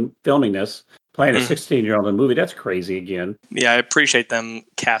 15 filming this, playing a 16-year-old in a movie. That's crazy again. Yeah, I appreciate them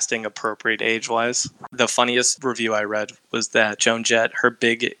casting appropriate age-wise. The funniest review I read was that Joan Jett, her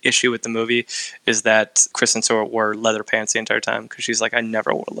big issue with the movie is that Kristen Stewart wore leather pants the entire time, because she's like, I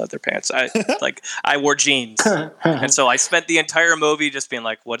never wore leather pants. I wore jeans. And so I spent the entire movie just being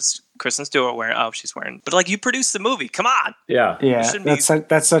like, what's Kristen Stewart wearing? Oh, she's wearing... But like, you produced the movie. Come on! Yeah.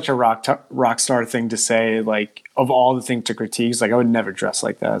 That's such a rock star thing to say. Like, of all the things to critique, like, I would never dress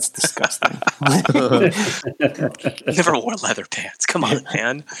like that. It's disgusting. Never wore leather pants. Come on,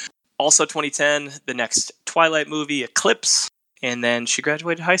 man. Also 2010, the next Twilight movie, Eclipse. And then she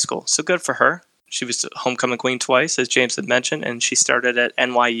graduated high school. So good for her. She was homecoming queen twice, as James had mentioned, and she started at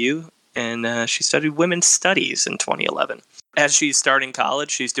NYU, and she studied women's studies in 2011. As she's starting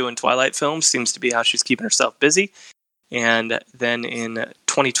college, she's doing Twilight films, seems to be how she's keeping herself busy. And then in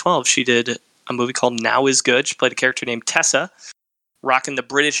 2012, she did a movie called Now Is Good. She played a character named Tessa, rocking the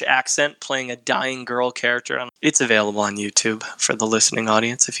British accent, playing a dying girl character. It's available on YouTube for the listening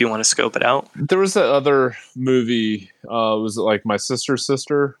audience if you want to scope it out. There was that other movie, was it like My Sister's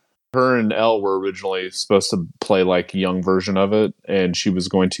Sister? Her and Elle were originally supposed to play like a young version of it, and she was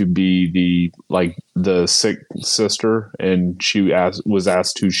going to be the sick sister, and she was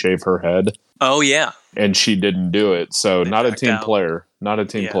asked to shave her head. Oh yeah, and she didn't do it. So not a team player.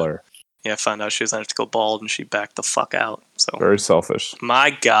 Yeah, I found out she was going to have to go bald, and she backed the fuck out. So very selfish.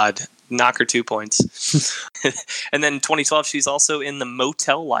 My God, knock her 2 points. And then in 2012, she's also in The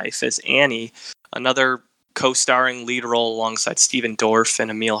Motel Life as Annie, another co-starring lead role alongside Steven Dorff and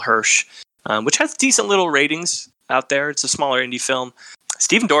Emile Hirsch, which has decent little ratings out there. It's a smaller indie film.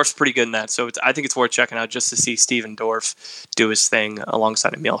 Steven Dorff's pretty good in that, so I think it's worth checking out just to see Steven Dorff do his thing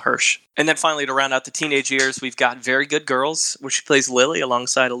alongside Emile Hirsch. And then finally, to round out the teenage years, we've got Very Good Girls, where she plays Lily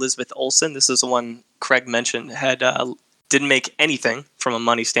alongside Elizabeth Olsen. This is the one Craig mentioned didn't make anything from a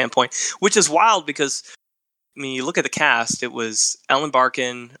money standpoint, which is wild because, I mean, you look at the cast, it was Ellen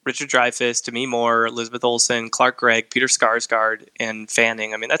Barkin, Richard Dreyfuss, Demi Moore, Elizabeth Olsen, Clark Gregg, Peter Skarsgård, and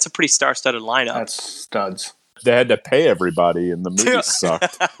Fanning. I mean, that's a pretty star-studded lineup. That's studs. They had to pay everybody, and the movie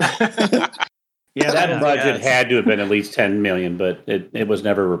sucked. Yeah, that budget had to have been at least $10 million, but it was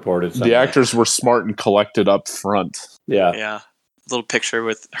never reported. The actors were smart and collected up front. Yeah. Little picture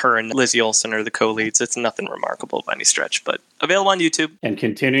with her and Lizzie Olsen are the co-leads. It's nothing remarkable by any stretch, but available on YouTube. And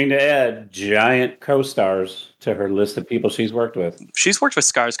continuing to add giant co-stars to her list of people she's worked with. She's worked with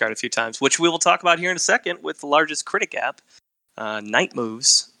Skarsgård a few times, which we will talk about here in a second with the largest critic app, Night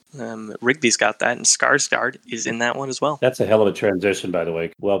Moves. Rigby's got that, and Skarsgård is in that one as well. That's a hell of a transition, by the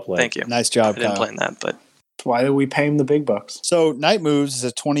way. Well played. Thank you. Nice job, I didn't Kyle. plan that, but why do we pay him the big bucks? So Night Moves is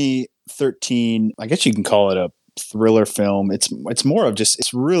a 2013, I guess you can call it a thriller film. It's more of just,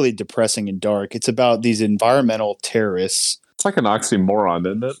 it's really depressing and dark. It's about these environmental terrorists. It's like an oxymoron,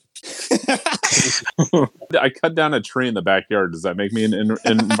 isn't it? I cut down a tree in the backyard. Does that make me an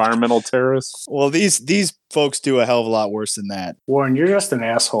environmental terrorist? Well, these folks do a hell of a lot worse than that. Warren, you're just an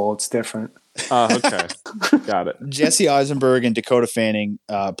asshole. It's different. Okay. Got it. Jesse Eisenberg and Dakota Fanning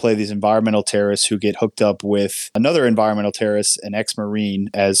play these environmental terrorists who get hooked up with another environmental terrorist, an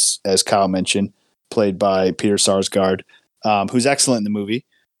ex-Marine, as Kyle mentioned, played by Peter Sarsgaard, who's excellent in the movie,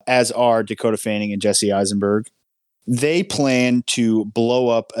 as are Dakota Fanning and Jesse Eisenberg. They plan to blow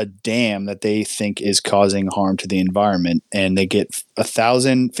up a dam that they think is causing harm to the environment, and they get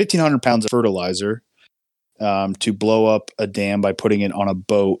 1,500 pounds of fertilizer to blow up a dam by putting it on a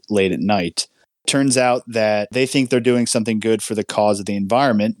boat late at night. Turns out that they think they're doing something good for the cause of the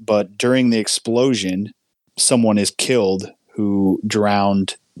environment, but during the explosion, someone is killed who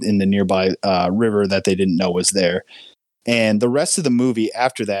drowned in the nearby river that they didn't know was there. And the rest of the movie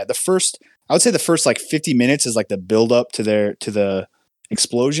after that, I would say the first like 50 minutes is like the build up to the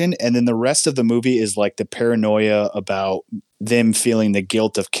explosion. And then the rest of the movie is like the paranoia about them feeling the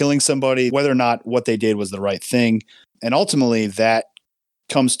guilt of killing somebody, whether or not what they did was the right thing. And ultimately that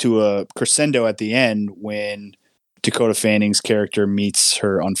comes to a crescendo at the end when Dakota Fanning's character meets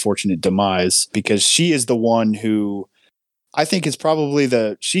her unfortunate demise, because she is the one who I think is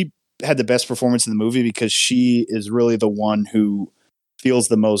probably she had the best performance in the movie, because she is really the one who feels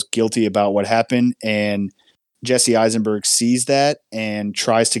the most guilty about what happened, and Jesse Eisenberg sees that and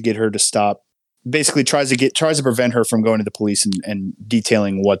tries to get her to stop. Basically, tries to prevent her from going to the police and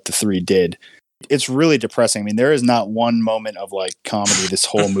detailing what the three did. It's really depressing. I mean, there is not one moment of like comedy this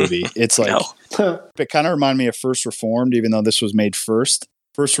whole movie. It's like it kind of reminded me of First Reformed, even though this was made first.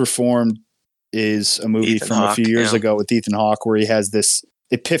 First Reformed is a movie Ethan from Hawke, a few years ago with Ethan Hawke, where he has this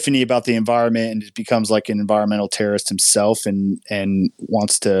epiphany about the environment and becomes like an environmental terrorist himself and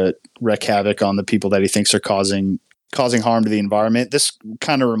wants to wreak havoc on the people that he thinks are causing harm to the environment. This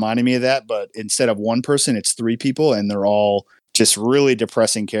kind of reminded me of that, but instead of one person, it's three people, and they're all just really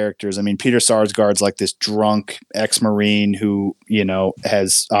depressing characters. I mean, Peter Sarsgaard's like this drunk ex-Marine who,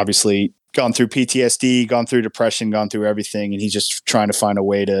 has obviously gone through PTSD, gone through depression, gone through everything, and he's just trying to find a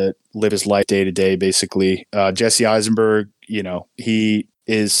way to live his life day to day, basically. Jesse Eisenberg, he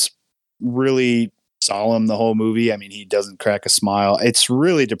is really solemn the whole movie. I mean, he doesn't crack a smile. It's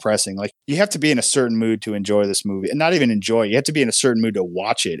really depressing. Like, you have to be in a certain mood to enjoy this movie, and not even enjoy it. You have to be in a certain mood to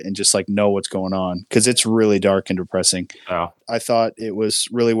watch it and just like know what's going on, because it's really dark and depressing. Oh. I thought it was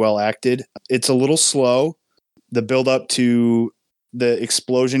really well acted. It's a little slow. The build up to the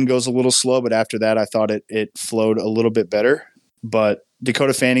explosion goes a little slow, but after that, I thought it flowed a little bit better. But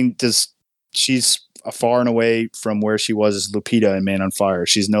Dakota Fanning she's far and away from where she was as Lupita in Man on Fire.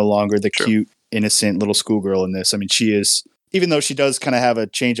 She's no longer the cute, innocent little schoolgirl in this. I mean, she is, even though she does kind of have a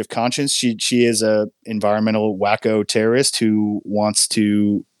change of conscience, she is a environmental wacko terrorist who wants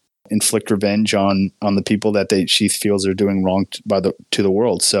to inflict revenge on the people that she feels are doing wrong to the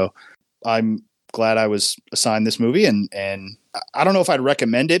world. So I'm glad I was assigned this movie, and I don't know if I'd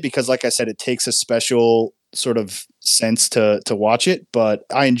recommend it, because like I said, it takes a special sort of sense to watch it, but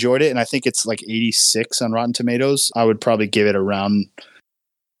I enjoyed it, and I think it's like 86 on Rotten Tomatoes. I would probably give it around,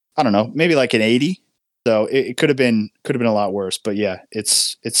 I don't know, maybe like an 80. So it could have been a lot worse, but yeah,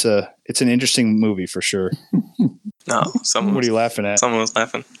 it's an interesting movie for sure. No, what are you laughing at? Someone was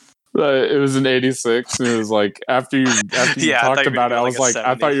laughing. It was an 86, and it was like after you talked about it, I was like,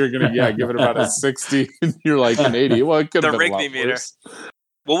 I thought you were gonna give it about a 60, and you're like an 80. Well, it could have been a lot worse.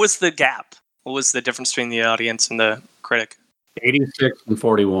 What was the gap? What was the difference between the audience and the critic? 86 and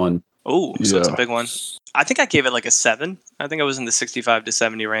 41. Oh, so it's a big one. I think I gave it like a 7. I think I was in the 65 to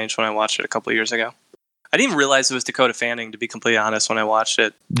 70 range when I watched it a couple of years ago. I didn't even realize it was Dakota Fanning, to be completely honest, when I watched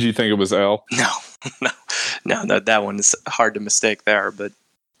it. Do you think it was Elle? No, that one is hard to mistake there, but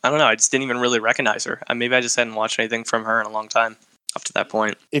I don't know. I just didn't even really recognize her. Maybe I just hadn't watched anything from her in a long time up to that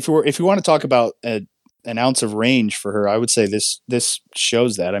point. If you want to talk about an ounce of range for her, I would say this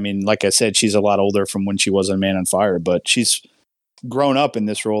shows that. I mean, like I said, she's a lot older from when she was on Man on Fire, but she's grown up in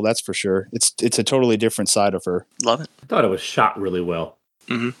this role, that's for sure. It's a totally different side of her. Love it. I thought it was shot really well.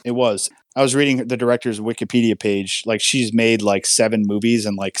 Mm-hmm. It was. I was reading the director's Wikipedia page. Like, she's made like 7 movies,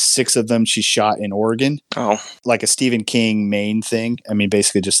 and like 6 of them she shot in Oregon. Oh, like a Stephen King Maine thing. I mean,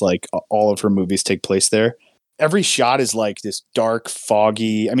 basically just like all of her movies take place there. Every shot is like this dark,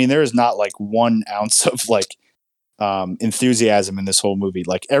 foggy. I mean, there is not like 1 ounce of like enthusiasm in this whole movie.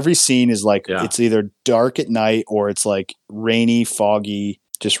 Like, every scene is like, It's either dark at night or it's like rainy, foggy,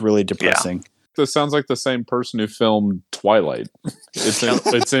 just really depressing. sounds like the same person who filmed Twilight.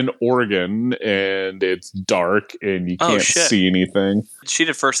 It's in Oregon and it's dark and you can't see anything. She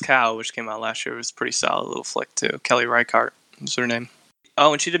did First Cow, which came out last year. It was a pretty solid little flick too. Kelly Reichardt was her name.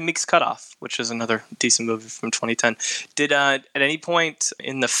 Oh, and she did Meek's Cutoff, which is another decent movie from 2010. Did at any point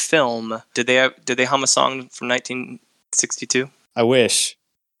in the film did they hum a song from 1962? I wish.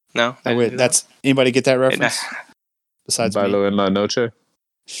 No, I wish. That's anybody get that reference? Besides Bailo me. en la noche.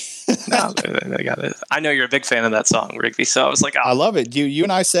 No, they got it. I know you're a big fan of that song, Rigby. So I was like, I love it. You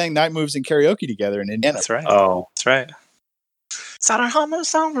and I sang Night Moves in karaoke together in Indiana. That's right. Oh, that's right. Started humming a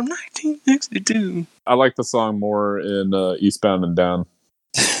song from 1962. I like the song more in Eastbound and Down.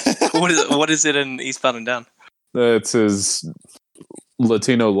 What is it in Eastbound and Down? It's his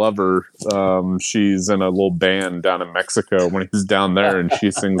Latino lover. She's in a little band down in Mexico when he's down there, and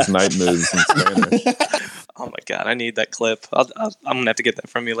she sings Night Moves in Spanish. Oh my god, I need that clip. I'm gonna have to get that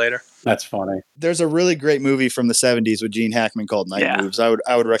from you later. that's funny. There's a really great movie from the 70s with Gene Hackman called Night Moves. I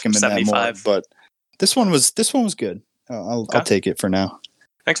would recommend that more. But this one was good. I'll take it for now.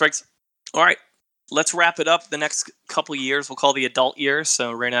 Thanks, Rex. All right, let's wrap it up. The next couple of years we'll call the adult years.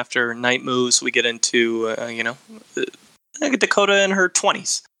 So right after Night Moves, we get into Dakota in her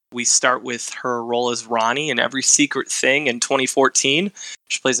 20s. We start with her role as Ronnie in Every Secret Thing in 2014.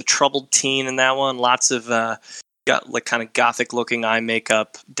 She plays a troubled teen in that one. Lots of got like kind of gothic looking eye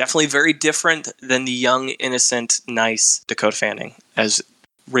makeup. Definitely very different than the young, innocent, nice Dakota Fanning, as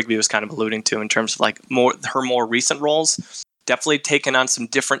Rigby was kind of alluding to in terms of like her more recent roles. Definitely taken on some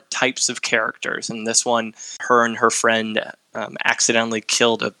different types of characters. And this one, her and her friend accidentally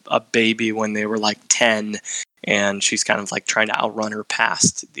killed a baby when they were like 10. And she's kind of like trying to outrun her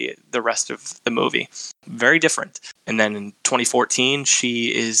past the rest of the movie. Very different. And then in 2014, she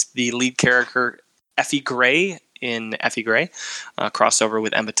is the lead character, Effie Gray, in Effie Gray, crossover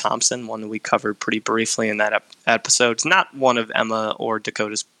with Emma Thompson, one that we covered pretty briefly in that episode. It's not one of Emma or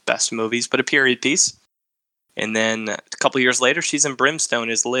Dakota's best movies, but a period piece. And then a couple years later, she's in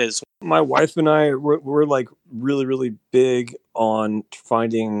Brimstone as Liz. My wife and I, we're like really, really big on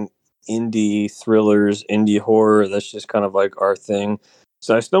finding indie thrillers, indie horror. That's just kind of like our thing.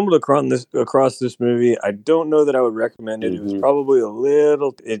 So I stumbled across this movie. I don't know that I would recommend it. It was probably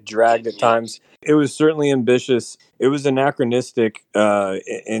it dragged at times. It was certainly ambitious. It was anachronistic,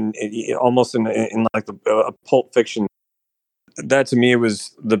 almost in like a Pulp Fiction. That to me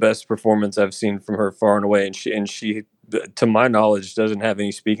was the best performance I've seen from her far and away. And she, to my knowledge, doesn't have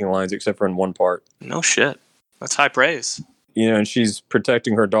any speaking lines except for in one part. No shit. That's high praise. And she's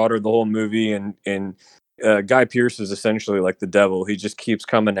protecting her daughter the whole movie, and Guy Pearce is essentially like the devil. He just keeps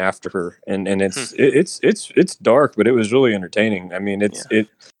coming after her, and it's dark, but it was really entertaining. I mean, it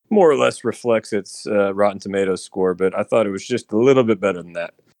more or less reflects its Rotten Tomatoes score, but I thought it was just a little bit better than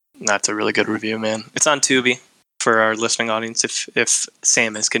that. That's a really good review, man. It's on Tubi for our listening audience. If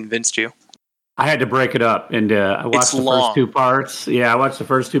Sam has convinced you. I had to break it up, and I watched first two parts. Yeah, I watched the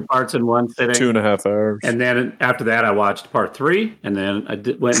first two parts in one sitting. 2.5 hours. And then after that, I watched part 3, and then I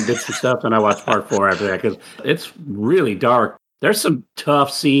went and did some stuff, and I watched part 4 after that, because it's really dark. There's some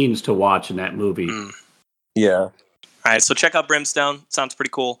tough scenes to watch in that movie. Yeah. All right, so check out Brimstone. Sounds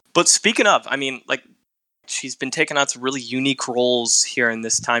pretty cool. But speaking of, I mean, like, she's been taking on some really unique roles here in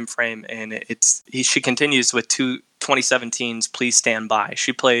this time frame, and she continues with 2017's Please Stand By.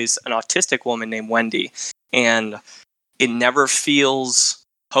 She plays an autistic woman named Wendy, and it never feels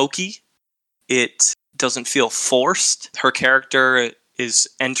hokey. It doesn't feel forced. Her character is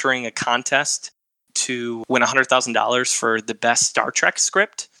entering a contest to win $100,000 for the best Star Trek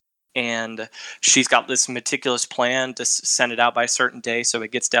script, and she's got this meticulous plan to send it out by a certain day so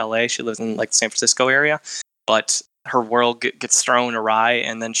it gets to LA. She lives in like the San Francisco area, but her world gets thrown awry,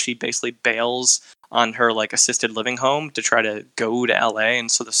 and then she basically bails on her like assisted living home to try to go to LA.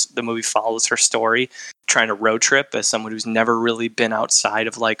 And so the movie follows her story, trying to road trip as someone who's never really been outside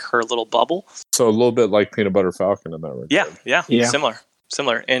of like her little bubble. So a little bit like Peanut Butter Falcon in that regard. Yeah.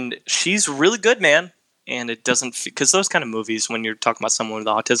 Similar. And she's really good, man. And it doesn't, because those kind of movies, when you're talking about someone with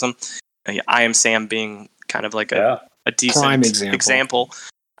autism, I Am Sam being kind of like a decent prime example.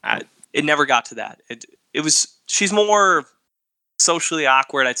 It never got to that. She's more socially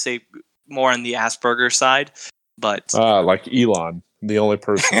awkward, I'd say, more on the Asperger side, but like Elon, the only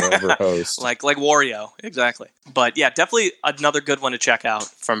person to ever host. like Wario, exactly. But yeah, definitely another good one to check out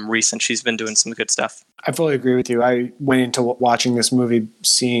from recent. She's been doing some good stuff. I fully agree with you. I went into watching this movie,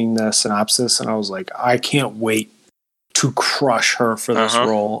 seeing the synopsis, and I was like, I can't wait to crush her for this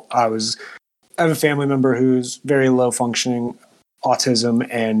role. I have a family member who's very low functioning autism,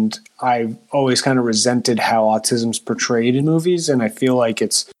 and I've always kind of resented how autism's portrayed in movies, and I feel like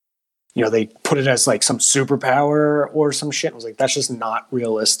it's they put it as like some superpower or some shit. I was like, that's just not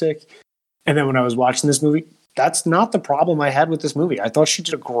realistic. And then when I was watching this movie, that's not the problem I had with this movie. I thought she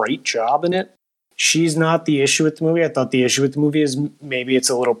did a great job in it. She's not the issue with the movie. I thought the issue with the movie is maybe it's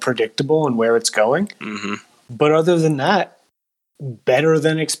a little predictable in where it's going. Mm-hmm. But other than that, better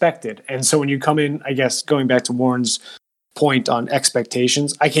than expected. And so when you come in, I guess, going back to Warren's point on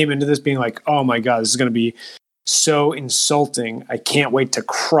expectations, I came into this being like, oh my God, this is going to be so insulting. I can't wait to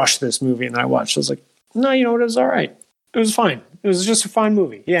crush this movie. And I watched, I was like, no, you know what? It was all right. It was fine. It was just a fine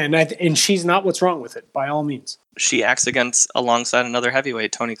movie. Yeah. And she's not what's wrong with it by all means. She acts alongside another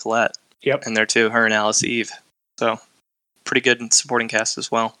heavyweight, Toni Collette. Yep. And there too, her and Alice Eve. So pretty good in supporting cast as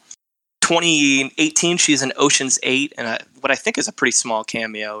well. 2018, she's in Ocean's 8, and what I think is a pretty small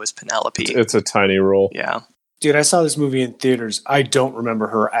cameo is Penelope. It's a tiny role. Yeah. Dude, I saw this movie in theaters. I don't remember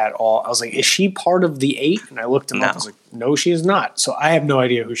her at all. I was like, is she part of the 8? And I looked him up. I was like, no, she is not. So I have no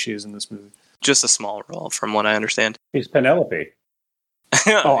idea who she is in this movie. Just a small role, from what I understand. She's Penelope.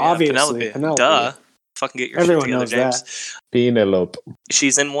 Obviously. Penelope. Duh. Fucking get your Everyone shit together, knows James. that. Penelope.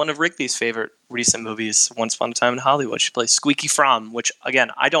 She's in one of Rigby's favorite recent movies, Once Upon a Time in Hollywood. She plays Squeaky Fromm, which,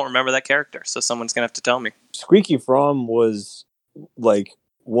 again, I don't remember that character, so someone's going to have to tell me. Squeaky Fromm was like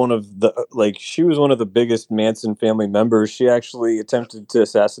she was one of the biggest Manson family members. She actually attempted to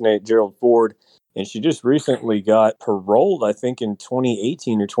assassinate Gerald Ford, and she just recently got paroled, I think, in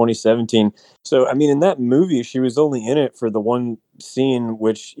 2018 or 2017. So, I mean, in that movie, she was only in it for the one scene,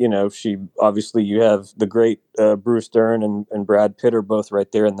 which, you have the great Bruce Dern and Brad Pitt are both right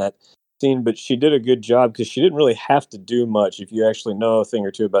there in that scene, but she did a good job because she didn't really have to do much. If you actually know a thing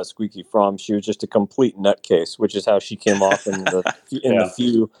or two about Squeaky Fromm, she was just a complete nutcase, which is how she came off in the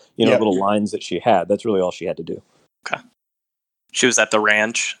few little lines that she had. That's really all she had to do. Okay. She was at the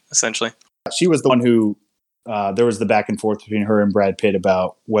ranch, essentially. She was the one who there was the back and forth between her and Brad Pitt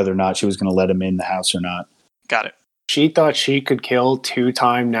about whether or not she was going to let him in the house or not. Got it. She thought she could kill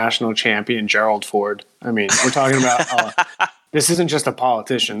 2-time national champion Gerald Ford. I mean, we're talking about this isn't just a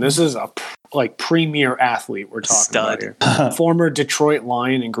politician. This is a premier athlete we're talking about here. Former Detroit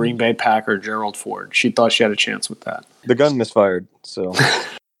Lion and Green Bay Packer Gerald Ford. She thought she had a chance with that. The gun misfired, so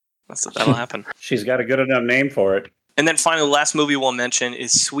that'll happen. She's got a good enough name for it. And then finally, the last movie we'll mention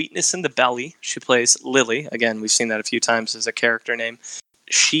is Sweetness in the Belly. She plays Lily. Again, we've seen that a few times as a character name.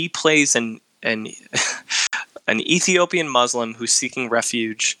 She plays an Ethiopian Muslim who's seeking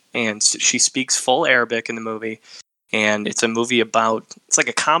refuge, and she speaks full Arabic in the movie. And it's a movie it's like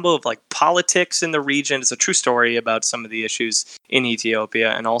a combo of like politics in the region. It's a true story about some of the issues in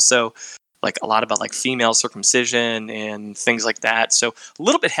Ethiopia, and also like a lot about like female circumcision and things like that. So a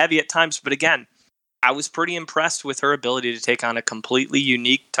little bit heavy at times, but again, I was pretty impressed with her ability to take on a completely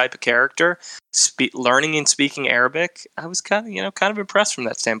unique type of character, learning and speaking Arabic. I was kind of impressed from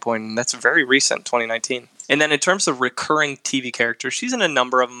that standpoint, and that's very recent, 2019. And then in terms of recurring TV characters, she's in a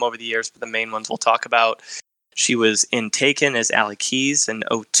number of them over the years, but the main ones we'll talk about. She was in Taken as Allie Keys in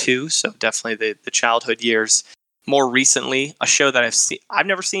 2002, so definitely the childhood years. More recently, a show that I've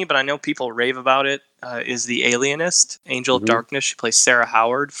never seen, but I know people rave about it, is The Alienist, Angel of Darkness. She plays Sarah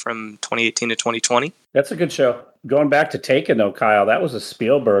Howard from 2018 to 2020. That's a good show. Going back to Taken, though, Kyle, that was a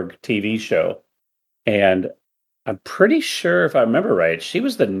Spielberg TV show. And I'm pretty sure, if I remember right, she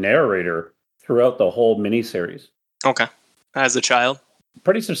was the narrator throughout the whole miniseries. Okay. As a child?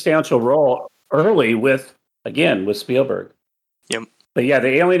 Pretty substantial role early with Spielberg. Yep. But yeah,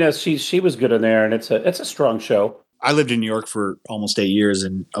 The Alienist, she was good in there, and it's a strong show. I lived in New York for almost 8 years,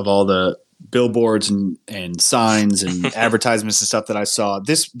 and of all the billboards and signs and advertisements and stuff that I saw,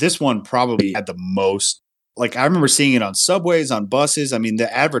 this one probably had the most. Like, I remember seeing it on subways, on buses. I mean,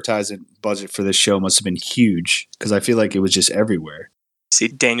 the advertising budget for this show must have been huge because I feel like it was just everywhere. See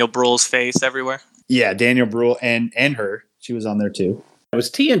Daniel Bruhl's face everywhere? Yeah, Daniel Bruhl and her. She was on there too. It was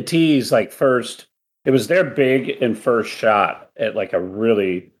TNT's first. It was their big and first shot at a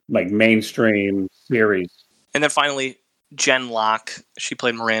really mainstream series. And then finally, Jen Locke. She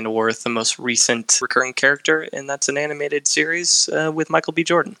played Miranda Worth, the most recent recurring character, and that's an animated series with Michael B.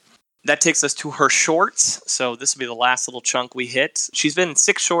 Jordan. That takes us to her shorts. So this will be the last little chunk we hit. She's been in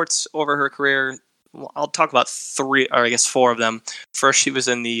 6 shorts over her career. I'll talk about 3, or I guess 4 of them. First, she was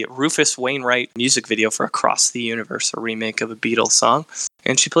in the Rufus Wainwright music video for Across the Universe, a remake of a Beatles song.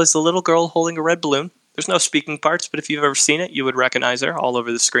 And she plays the little girl holding a red balloon. There's no speaking parts, but if you've ever seen it, you would recognize her all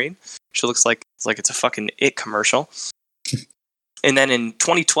over the screen. She looks like it's a fucking It commercial. And then in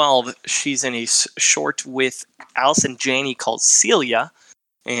 2012, she's in a short with Allison Janney called Celia.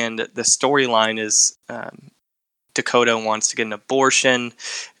 And the storyline is Dakota wants to get an abortion.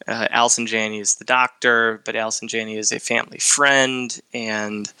 Allison Janney is the doctor, but Allison Janney is a family friend.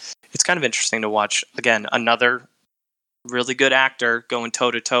 And it's kind of interesting to watch, again, another really good actor going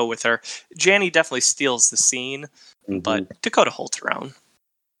toe-to-toe with her. Janny definitely steals the scene, but Dakota holds her own.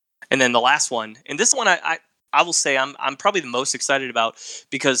 And then the last one, and this one I will say I'm probably the most excited about,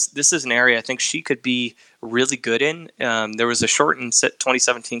 because this is an area I think she could be really good in. There was a short in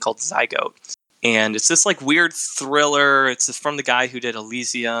 2017 called Zygote, and it's this like weird thriller. It's from the guy who did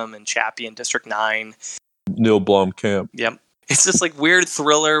Elysium and Chappie and District 9. Neil Blomkamp. Yep. It's this like weird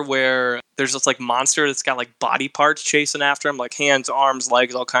thriller where there's this like monster that's got like body parts chasing after him, like hands, arms,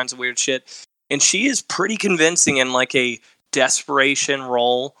 legs, all kinds of weird shit. And she is pretty convincing in like a desperation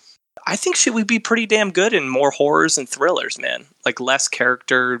role. I think she would be pretty damn good in more horrors and thrillers, man. Like less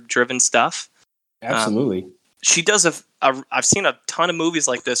character-driven stuff. Absolutely. She does I've seen a ton of movies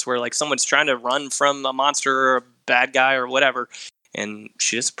like this where like someone's trying to run from a monster or a bad guy or whatever, and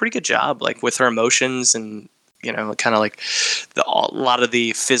she does a pretty good job, like with her emotions and kind of like a lot of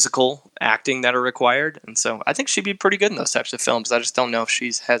the physical acting that are required. And so I think she'd be pretty good in those types of films. I just don't know if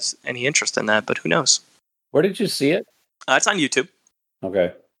she has any interest in that, but who knows? Where did you see it? It's on YouTube.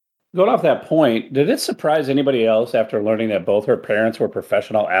 Okay. Going off that point, did it surprise anybody else after learning that both her parents were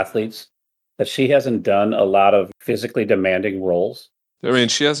professional athletes that she hasn't done a lot of physically demanding roles? I mean,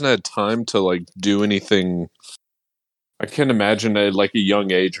 she hasn't had time to like do anything. I can't imagine at like a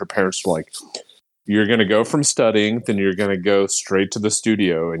young age, her parents were like, you're going to go from studying, then you're going to go straight to the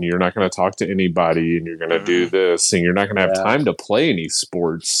studio, and you're not going to talk to anybody, and you're going to do this, and you're not going to have time to play any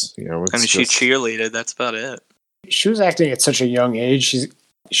sports. She cheerleaded. That's about it. She was acting at such a young age.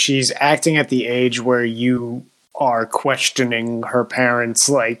 She's acting at the age where you are questioning her parents'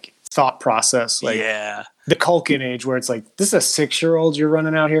 like thought process. Like the Culkin age, where it's like, this is a 6-year-old you're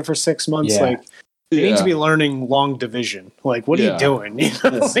running out here for 6 months. Yeah. Like, you need to be learning long division. Like, what are you doing?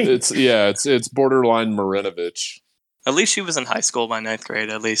 It's borderline Marinovich. At least she was in high school by 9th grade.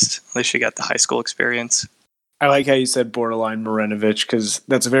 At least she got the high school experience. I like how you said borderline Marinovich, because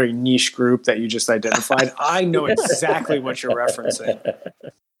that's a very niche group that you just identified. I know exactly what you're referencing.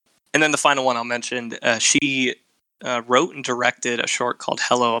 And then the final one I'll mention, she wrote and directed a short called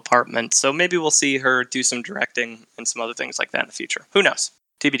Hello Apartment. So maybe we'll see her do some directing and some other things like that in the future. Who knows?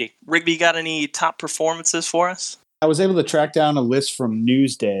 TBD. Rigby, got any top performances for us? I was able to track down a list from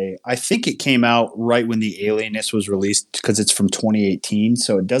Newsday. I think it came out right when The Alienist was released, because it's from 2018.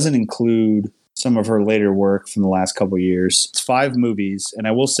 So it doesn't include some of her later work from the last couple of years. It's 5 movies, and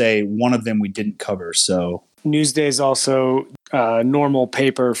I will say one of them we didn't cover. So Newsday is also normal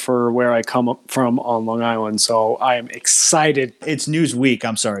paper for where I come from on Long Island. So I am excited. It's Newsweek.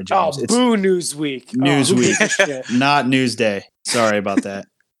 I'm sorry, James. Oh, boo Newsweek. Newsweek, not Newsday. Sorry about that.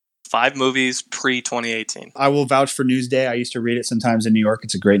 5 movies pre-2018. I will vouch for Newsday. I used to read it sometimes in New York.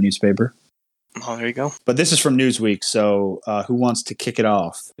 It's a great newspaper. Oh, there you go. But this is from Newsweek, so who wants to kick it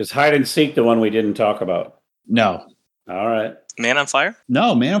off? Is Hide and Seek the one we didn't talk about? No. All right. Man on Fire?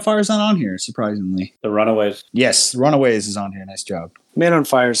 No, Man on Fire is not on here, surprisingly. The Runaways? Yes, Runaways is on here. Nice job. Man on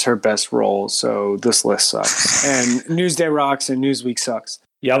Fire is her best role, so this list sucks. And Newsday rocks and Newsweek sucks.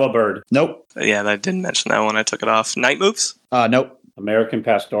 Yellowbird? Nope. Yeah, I didn't mention that one. I took it off. Night Moves? Nope. American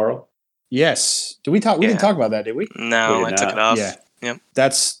Pastoral? Yes. Did we talk? We didn't talk about that, did we? No, I took it off. Yeah. Yep.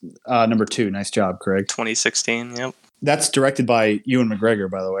 That's number 2. Nice job, Craig. 2016. Yep. That's directed by Ewan McGregor,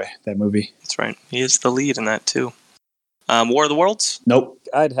 by the way, that movie. That's right. He is the lead in that, too. War of the Worlds? Nope.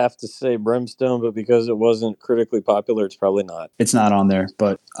 I'd have to say Brimstone, but because it wasn't critically popular, it's probably not. It's not on there,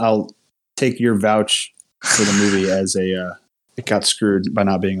 but I'll take your vouch for the movie as it got screwed by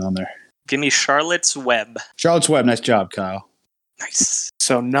not being on there. Give me Charlotte's Web. Charlotte's Web. Nice job, Kyle. Nice.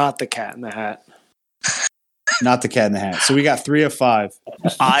 So not the Cat in the Hat. Not the Cat in the Hat. So we got 3 of 5.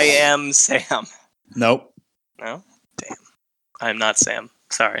 I Am Sam. Nope. No? Damn. I'm not Sam.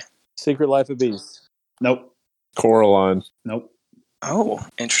 Sorry. Secret Life of Bees. Nope. Coraline. Nope. Oh,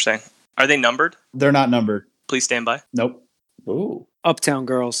 interesting. Are they numbered? They're not numbered. Please stand by. Nope. Ooh. Uptown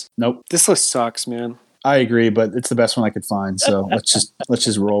Girls. Nope. This list sucks, man. I agree, but it's the best one I could find. So let's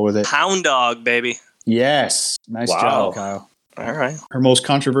just roll with it. Hound Dog, baby. Yes. Nice job, Kyle. All right. Her most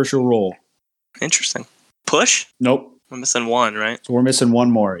controversial role. Interesting. Push? Nope. We're missing one, right? So we're missing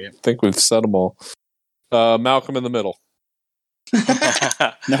one more. Yeah. I think we've said them all. Malcolm in the Middle.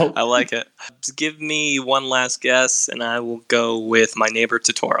 Nope. I like it. Just give me one last guess, and I will go with My Neighbor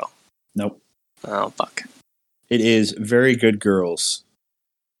Totoro. Nope. Oh, fuck. It is Very Good Girls.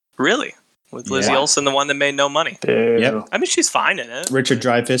 Really? With Lizzie Olsen, the one that made no money. Yep. I mean, she's fine in it. Richard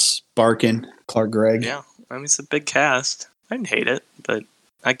Dreyfuss, Barkin, Clark Gregg. Yeah. I mean, it's a big cast. I didn't hate it, but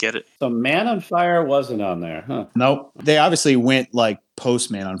I get it. So Man on Fire wasn't on there, huh? Nope. They obviously went like post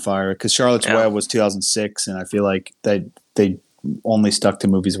Man on Fire because Charlotte's Web was 2006, and I feel like they only stuck to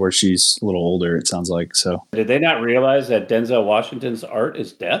movies where she's a little older, it sounds like. So Did they not realize that Denzel Washington's art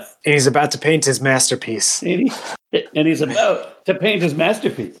is death? And he's about to paint his masterpiece. And he's about to paint his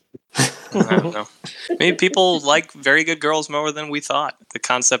masterpiece. I don't know. Maybe people like very good girls more than we thought. The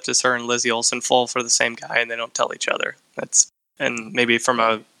concept is her and Lizzie Olsen fall for the same guy and they don't tell each other. And maybe from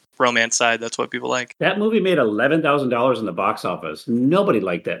a romance side, that's what people like. That movie made $11,000 in the box office. Nobody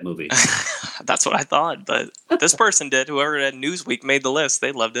liked that movie. That's what I thought, but this person did. Whoever at Newsweek made the list,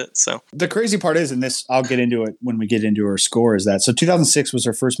 they loved it. So the crazy part is, and this I'll get into it when we get into her score, is that 2006 was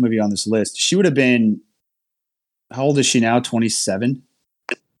her first movie on this list. She would have been, how old is she now? 27?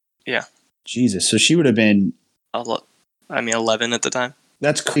 Yeah. Jesus. So she would have been 11 at the time.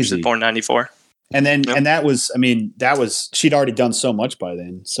 That's crazy. She was born 94. And then, and that was, she'd already done so much by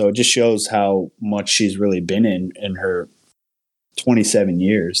then. So it just shows how much she's really been in her 27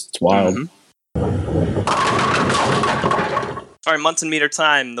 years. It's wild. Mm-hmm. All right, Munson meter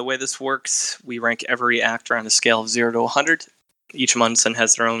time. The way this works, we rank every actor on a scale of 0 to 100. Each Munson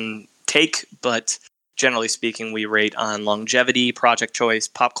has their own take, but generally speaking, we rate on longevity, project choice,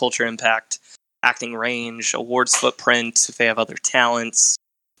 pop culture impact, acting range, awards footprint, if they have other talents,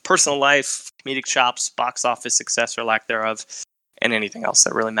 personal life, comedic chops, box office success or lack thereof, and anything else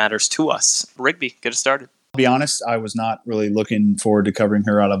that really matters to us. Rigby, get us started. To be honest, I was not really looking forward to covering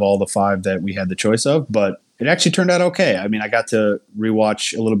her out of all the 5 that we had the choice of, but it actually turned out okay. I mean, I got to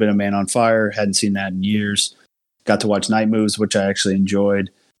rewatch a little bit of Man on Fire. Hadn't seen that in years. Got to watch Night Moves, which I actually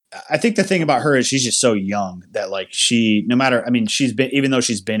enjoyed. I think the thing about her is she's just so young that she's been, even though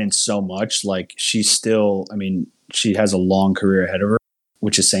she's been in so much, she's still, she has a long career ahead of her,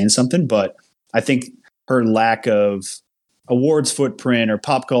 which is saying something. But I think her lack of awards footprint or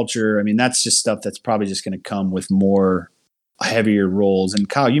pop culture, that's just stuff that's probably just going to come with more heavier roles. And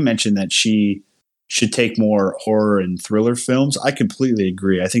Kyle, you mentioned that she should take more horror and thriller films. I completely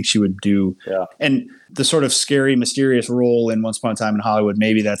agree. I think she would do, and the sort of scary, mysterious role in Once Upon a Time in Hollywood,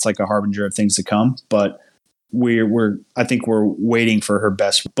 maybe that's like a harbinger of things to come, but I think we're waiting for her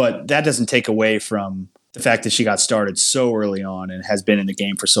best, but that doesn't take away from the fact that she got started so early on and has been in the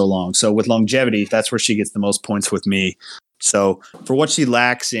game for so long. So with longevity, that's where she gets the most points with me. So for what she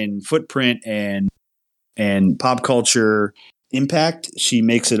lacks in footprint and pop culture impact, she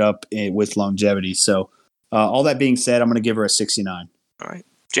makes it up with longevity. So all that being said, I'm going to give her a 69. All right.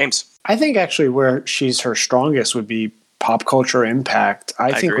 James. I think actually where she's her strongest would be pop culture impact.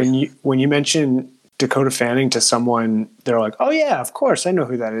 I think agree. when you mention Dakota Fanning to someone, they're like, oh yeah, of course, I know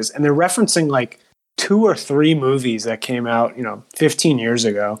who that is. And they're referencing 2 or 3 movies that came out, 15 years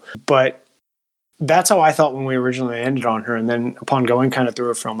ago. But that's how I thought when we originally ended on her. And then upon going kind of through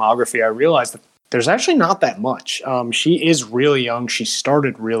her filmography, I realized that there's actually not that much. She is really young. She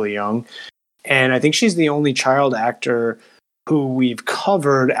started really young. And I think she's the only child actor who we've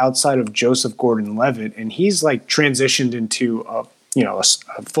covered outside of Joseph Gordon-Levitt. And he's transitioned into a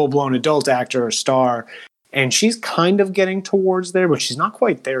full-blown adult actor, a star. And she's kind of getting towards there, but she's not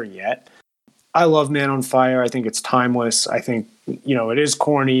quite there yet. I love Man on Fire. I think it's timeless. I think, it is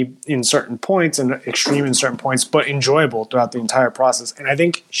corny in certain points and extreme in certain points, but enjoyable throughout the entire process. And I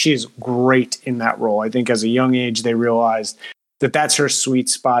think she's great in that role. I think as a young age, they realized that that's her sweet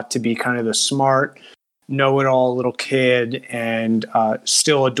spot to be kind of the smart, know-it-all little kid and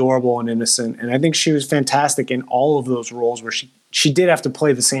still adorable and innocent. And I think she was fantastic in all of those roles where she did have to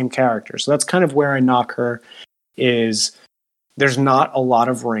play the same character. So that's kind of where I knock her is there's not a lot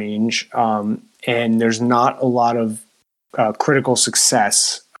of range and there's not a lot of critical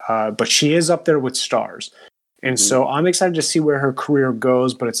success, but she is up there with stars. And so I'm excited to see where her career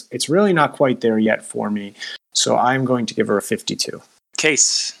goes, but it's really not quite there yet for me. So I'm going to give her a 52.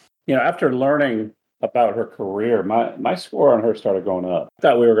 Case. After learning about her career, my score on her started going up. I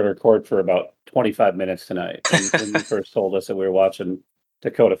thought we were going to record for about 25 minutes tonight when you first told us that we were watching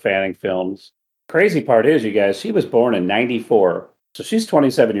Dakota Fanning films. Crazy part is, you guys, she was born in 94. So she's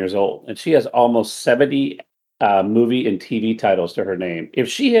 27 years old, and she has almost 70 movie and TV titles to her name. If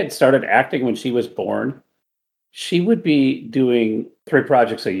she had started acting when she was born, she would be doing 3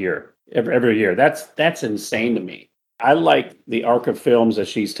 projects a year, every year. That's insane to me. I like the arc of films that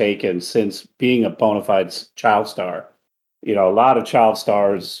she's taken since being a bona fide child star. A lot of child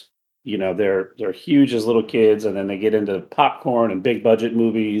stars, they're huge as little kids, and then they get into popcorn and big budget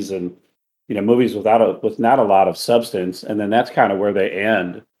movies and movies with not a lot of substance, and then that's kind of where they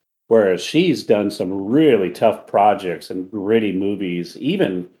end. Whereas she's done some really tough projects and gritty movies,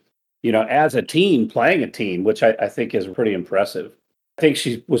 even, as a teen, playing a teen, which I think is pretty impressive. I think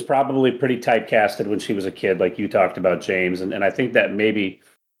she was probably pretty typecasted when she was a kid, like you talked about, James. And I think that maybe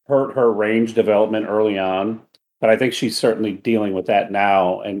hurt her range development early on. But I think she's certainly dealing with that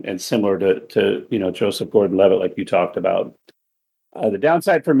now, and similar to Joseph Gordon-Levitt, like you talked about. The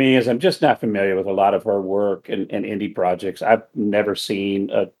downside for me is I'm just not familiar with a lot of her work and indie projects. I've never seen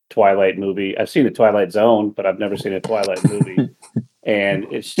a Twilight movie. I've seen a Twilight Zone, but I've never seen a Twilight movie.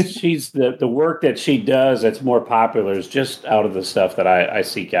 And she's the work that she does that's more popular is just out of the stuff that I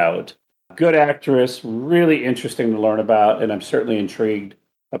seek out. Good actress, really interesting to learn about, and I'm certainly intrigued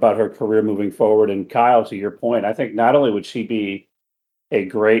about her career moving forward. And Kyle, to your point, I think not only would she be a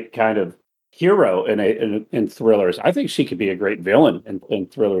great kind of hero in thrillers, I think she could be a great villain in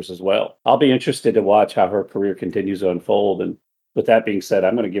thrillers as well. I'll be interested to watch how her career continues to unfold. And with that being said,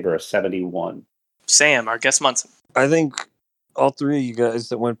 I'm going to give her a 71. Sam, our guest Munson. I think all three of you guys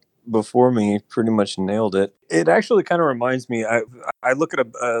that went before me pretty much nailed it. It actually kind of reminds me. I look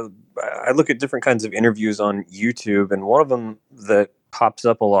at different kinds of interviews on YouTube, and one of them that pops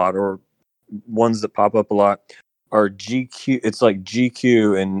up a lot, or ones that pop up a lot, are GQ. It's like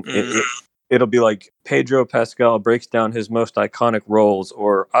GQ, and it'll be like Pedro Pascal breaks down his most iconic roles,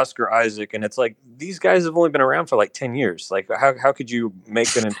 or Oscar Isaac, and it's like these guys have only been around for like 10 years. Like how could you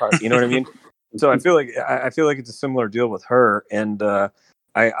make an entire? You know what I mean? So I feel like it's a similar deal with her, and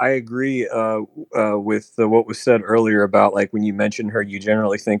I agree with what was said earlier about, like, when you mention her, you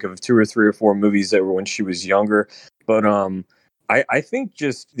generally think of 2 or 3 or 4 movies that were when she was younger. But I think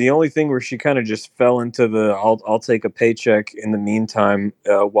just the only thing where she kind of just fell into the I'll take a paycheck in the meantime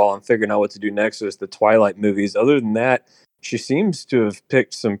while I'm figuring out what to do next is the Twilight movies. Other than that, she seems to have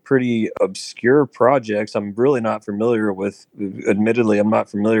picked some pretty obscure projects. I'm really not familiar with. Admittedly, I'm not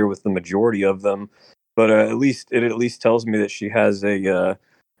familiar with the majority of them. But it at least tells me that she has a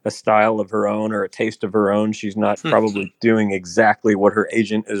style of her own, or a taste of her own. She's not probably doing exactly what her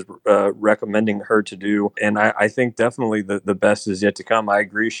agent is recommending her to do. And I think definitely the best is yet to come. I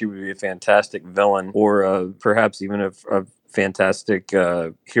agree she would be a fantastic villain, or perhaps even a fantastic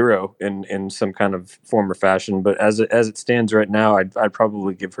hero in some kind of form or fashion. But as it stands right now, I'd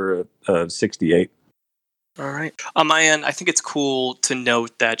probably give her a 68. All right. On my end, I think it's cool to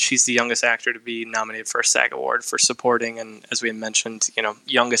note that she's the youngest actor to be nominated for a SAG Award for supporting, and as we had mentioned,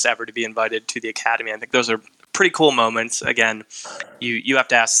 youngest ever to be invited to the Academy. I think those are pretty cool moments. Again, you have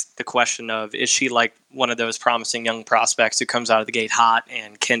to ask the question of, is she like one of those promising young prospects who comes out of the gate hot,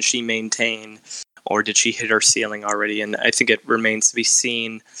 and can she maintain, or did she hit her ceiling already? And I think it remains to be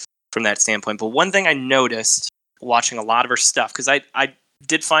seen from that standpoint. But one thing I noticed watching a lot of her stuff, because I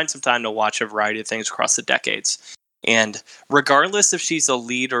did find some time to watch a variety of things across the decades. And regardless if she's a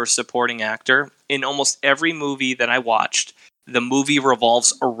lead or a supporting actor, in almost every movie that I watched, the movie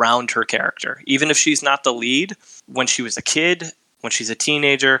revolves around her character. Even if she's not the lead, when she was a kid, when she's a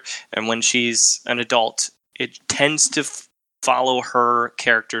teenager, and when she's an adult, it tends to follow her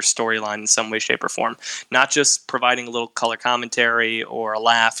character's storyline in some way, shape, or form. Not just providing a little color commentary or a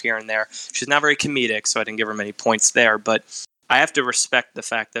laugh here and there. She's not very comedic, so I didn't give her many points there, but I have to respect the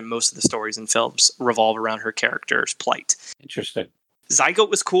fact that most of the stories and films revolve around her character's plight. Interesting. Zygote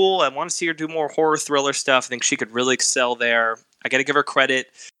was cool. I want to see her do more horror thriller stuff. I think she could really excel there. I got to give her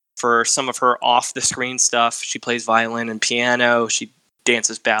credit for some of her off-the-screen stuff. She plays violin and piano. She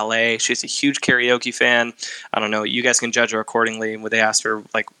dances ballet. She's a huge karaoke fan. I don't know. You guys can judge her accordingly. When they asked her,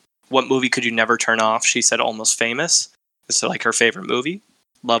 like, what movie could you never turn off? She said Almost Famous. It's like her favorite movie.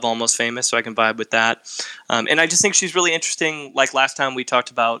 Love Almost Famous, so I can vibe with that. And I just think she's really interesting. Like last time we talked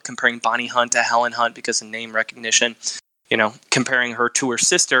about comparing Bonnie Hunt to Helen Hunt because of name recognition. Comparing her to her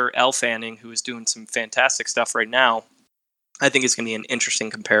sister, Elle Fanning, who is doing some fantastic stuff right now. I think it's going to be an interesting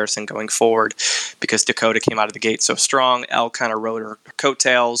comparison going forward because Dakota came out of the gate so strong. Elle kind of rode her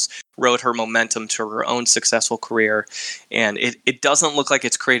coattails, rode her momentum to her own successful career. And it doesn't look like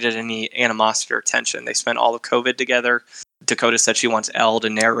it's created any animosity or tension. They spent all of COVID together. Dakota said she wants Elle to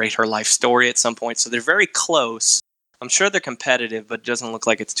narrate her life story at some point. So they're very close. I'm sure they're competitive, but it doesn't look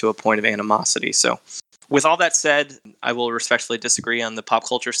like it's to a point of animosity. So with all that said, I will respectfully disagree on the pop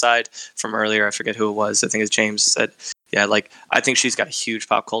culture side from earlier. I forget who it was. I think it's James said, I think she's got a huge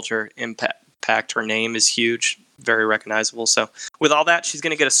pop culture impact. Her name is huge, very recognizable. So with all that, she's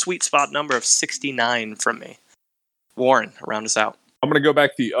going to get a sweet spot number of 69 from me. Warren, round us out. I'm going to go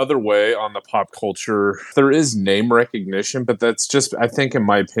back the other way on the pop culture. There is name recognition, but that's just, I think in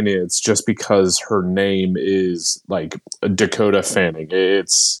my opinion, it's just because her name is like Dakota Fanning.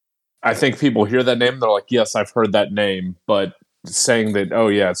 I think people hear that name, they're like, yes, I've heard that name, but saying that, oh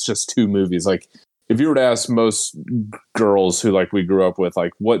yeah, it's just 2 movies. Like if you were to ask most girls who like we grew up with,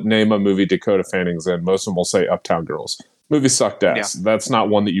 like what name a movie Dakota Fanning's in, most of them will say Uptown Girls. Movie sucked ass. Yeah. That's not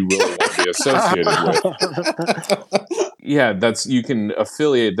one that you really want to be associated with. Yeah, you can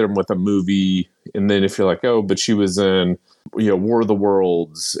affiliate them with a movie, and then if you're like, oh, but she was in War of the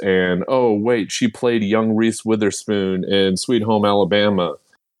Worlds, and oh wait, she played young Reese Witherspoon in Sweet Home Alabama.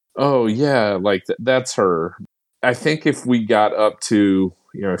 Oh yeah, like that's her. I think if we got up to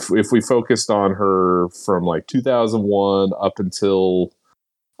if we focused on her from like 2001 up until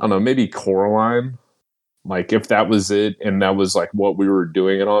I don't know, maybe Coraline. Like if that was it, and that was like what we were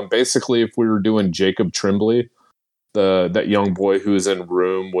doing it on. Basically, if we were doing Jacob Tremblay, that young boy who was in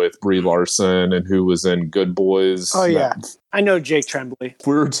Room with Brie Larson and who was in Good Boys. Oh yeah, I know Jake Tremblay. If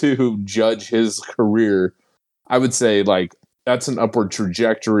we were to judge his career, I would say like that's an upward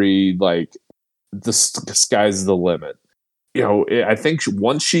trajectory. Like the sky's the limit. I think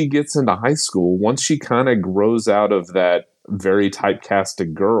once she gets into high school, once she kind of grows out of that very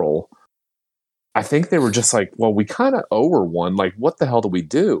typecasted girl, I think they were just like, well, we kind of owe her one. Like, what the hell do we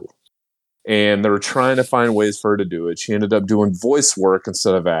do? And they were trying to find ways for her to do it. She ended up doing voice work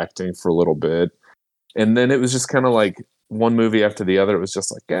instead of acting for a little bit. And then it was just kind of like one movie after the other. It was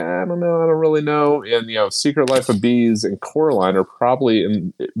just like, I don't know. I don't really know. And, Secret Life of Bees and Coraline are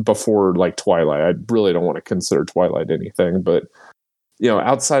probably before like Twilight. I really don't want to consider Twilight anything. But,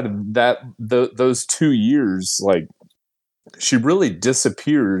 outside of that, those 2 years, like she really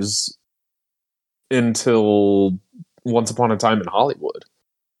disappears until Once Upon a Time in Hollywood.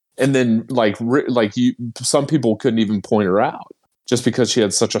 And then some people couldn't even point her out just because she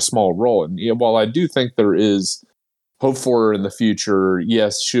had such a small role. And while I do think there is hope for her in the future,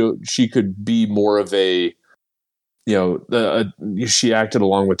 yes, she could be more of a, she acted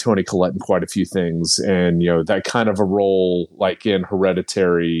along with Toni Collette in quite a few things. And, that kind of a role like in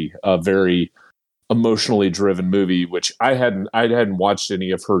Hereditary, a very emotionally driven movie, which I hadn't watched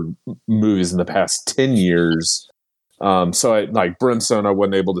any of her movies in the past 10 years. So I like Brimstone, I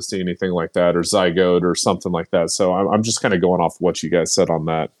wasn't able to see anything like that, or Zygote or something like that. So I'm just kind of going off what you guys said on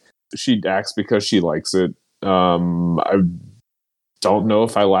that. She acts because she likes it. I don't know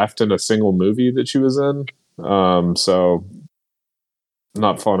if I laughed in a single movie that she was in. So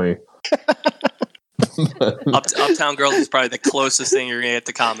not funny. Uptown Girls is probably the closest thing you're going to get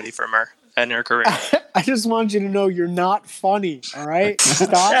to comedy from her in her career. I just want you to know you're not funny, all right?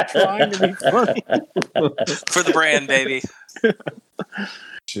 Stop trying to be funny. For the brand, baby.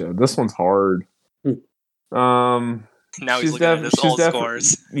 Yeah, this one's hard. Now he's looking at his old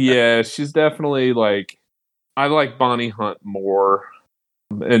scores. Yeah, she's definitely like, I like Bonnie Hunt more.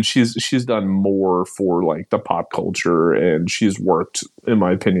 And she's done more for like the pop culture, and she's worked, in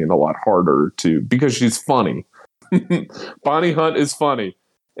my opinion, a lot harder because she's funny. Bonnie Hunt is funny.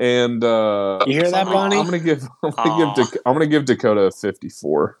 And you hear that, Bonnie? I'm gonna give Dakota a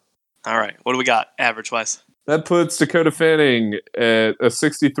 54. All right, what do we got average wise? That puts Dakota Fanning at a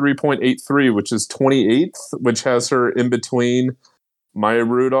 63.83, which is 28th, which has her in between Maya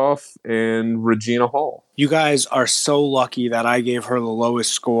Rudolph and Regina Hall. You guys are so lucky that I gave her the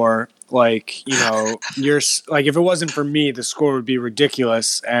lowest score. Like, you're like, if it wasn't for me, the score would be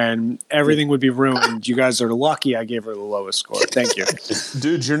ridiculous and everything would be ruined. You guys are lucky I gave her the lowest score. Thank you.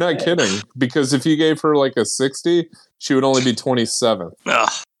 Dude, you're not kidding. Because if you gave her like a 60, she would only be 27th.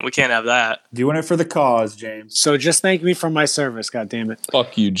 Ugh, we can't have that. Doing it for the cause, James. So just thank me for my service, goddammit.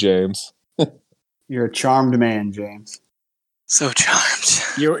 Fuck you, James. You're a charmed man, James. So charmed.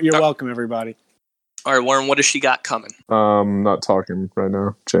 You're welcome, everybody. All right, Warren, what does she got coming? Not talking right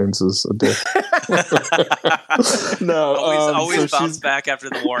now. James is a dick. No, always bounce back after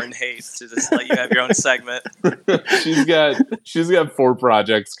the Warren hates to just let you have your own segment. She's got 4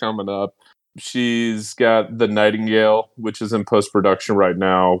 projects coming up. She's got The Nightingale, which is in post-production right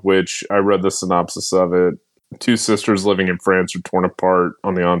now, which I read the synopsis of it. 2 sisters living in France are torn apart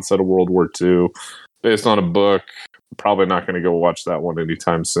on the onset of World War II, based on a book. Probably not going to go watch that one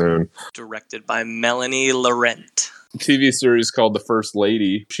anytime soon. Directed by Melanie Laurent. TV series called The First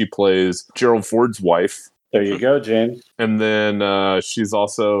Lady. She plays Gerald Ford's wife. There you go, James. And then she's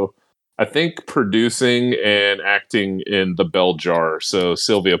also, I think, producing and acting in The Bell Jar. So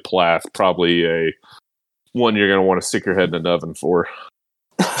Sylvia Plath, probably a one you're going to want to stick your head in an oven for.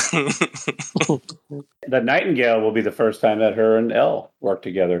 The Nightingale will be the first time that her and Elle work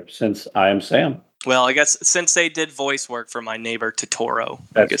together since I Am Sam. Well, I guess since they did voice work for My Neighbor Totoro.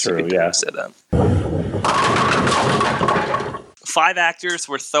 That's I guess true, you could yeah. say that. 5 actors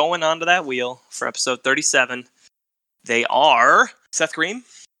we're throwing onto that wheel for episode 37. They are Seth Green,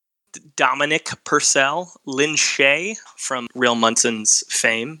 Dominic Purcell, Lynn Shay from Real Munson's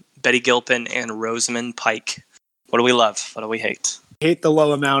fame, Betty Gilpin, and Rosamund Pike. What do we love? What do we hate? I hate the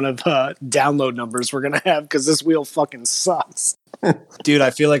low amount of download numbers we're going to have because this wheel fucking sucks. Dude,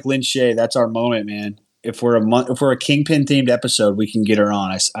 I feel like Lin Shaye. That's our moment, man. If we're a Kingpin themed episode, we can get her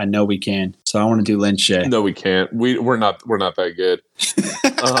on. I know we can. So I want to do Lin Shaye. No, we can't. We're not that good.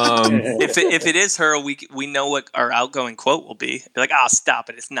 If it is her, we know what our outgoing quote will be. Be like, stop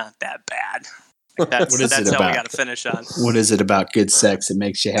it. It's not that bad. Like that's how we got to finish on. What is it about good sex that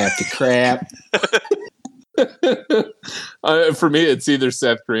makes you have to crap? For me, it's either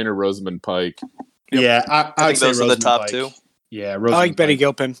Seth Green or Rosamund Pike. Yep. Yeah, I think those are the top two. Yeah, I like Betty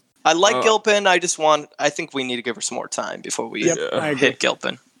Gilpin. I like Gilpin. I think we need to give her some more time before we hit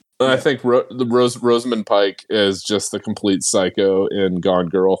Gilpin. I think Rosamund Pike is just the complete psycho in Gone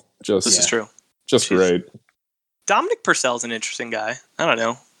Girl. This is true. She's great. Dominic Purcell's an interesting guy. I don't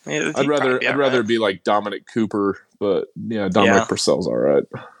know. I'd rather be like Dominic Cooper, but Dominic Purcell's all right.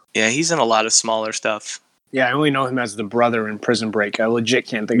 Yeah, he's in a lot of smaller stuff. Yeah, I only know him as the brother in Prison Break. I legit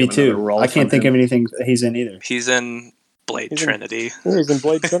can't think of another role. I can't think of anything he's in either. He's in Blade Trinity. He's in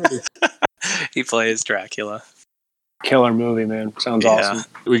Blade Trinity. He plays Dracula. Killer movie, man. Sounds awesome.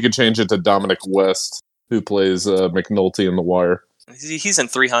 We could change it to Dominic West, who plays McNulty in The Wire. He's in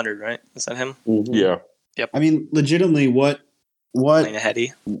 300, right? Is that him? Mm-hmm. Yeah. Yep. I mean, legitimately, what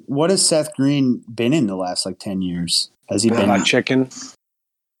has Seth Green been in the last 10 years? Has he been Chicken?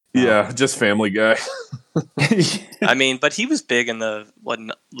 Yeah, just Family Guy. I mean, but he was big in the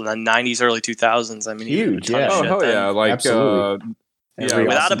 90s, early 2000s. I mean, huge. Yeah. Absolutely.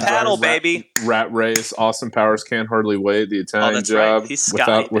 Without a paddle, baby. Rat Race, Austin Powers, Can't Hardly Wait, The Italian Job. Right. He's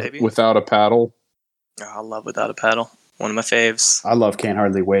Scotty, baby. Without a Paddle. Oh, I love Without a Paddle. One of my faves. I love Can't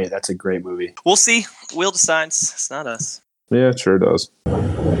Hardly Wait. That's a great movie. We'll see. Wheel decides. It's not us. Yeah, it sure does.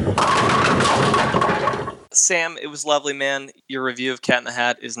 Sam, it was lovely, man. Your review of Cat in the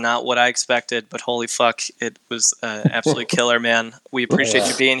Hat is not what I expected, but holy fuck, it was absolutely killer, man. We appreciate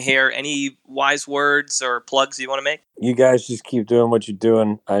you being here. Any wise words or plugs you want to make? You guys just keep doing what you're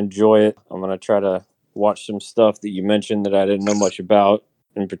doing. I enjoy it. I'm going to try to watch some stuff that you mentioned that I didn't know much about,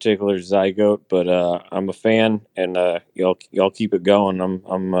 in particular Zygote, but I'm a fan, and y'all keep it going.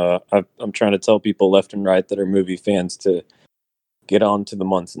 I'm trying to tell people left and right that are movie fans to get on to the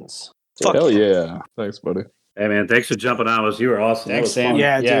Munsons. Hell yeah. Thanks, buddy. Hey, man, thanks for jumping on with us. You were awesome. Thanks, Sam.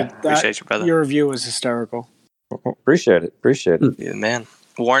 Yeah, dude. Appreciate you, brother. Your review was hysterical. Appreciate it. Yeah, man.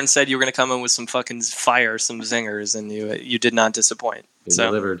 Warren said you were going to come in with some fucking fire, some zingers, and you did not disappoint. You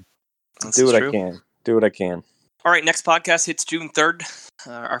delivered. Do what I can. All right, next podcast hits June 3rd.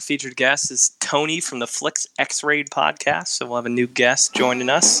 Our featured guest is Tony from the Flicks X-Rayed podcast, so we'll have a new guest joining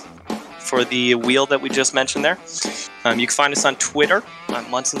us for the wheel that we just mentioned there. You can find us on Twitter, on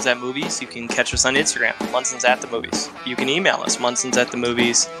Munsons at Movies. You can catch us on Instagram, Munsons at the Movies. You can email us,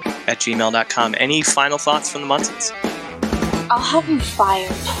 munsonsatthemovies@gmail.com. Any final thoughts from the Munsons? I'll have you fired.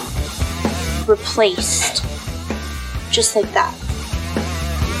 Replaced. Just like that.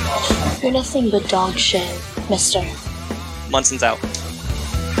 You're nothing but dog shit, mister. Munsons out.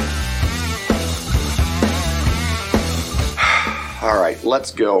 All right,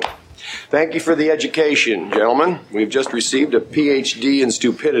 let's go. Thank you for the education, gentlemen. We've just received a PhD in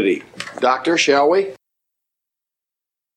stupidity. Doctor, shall we?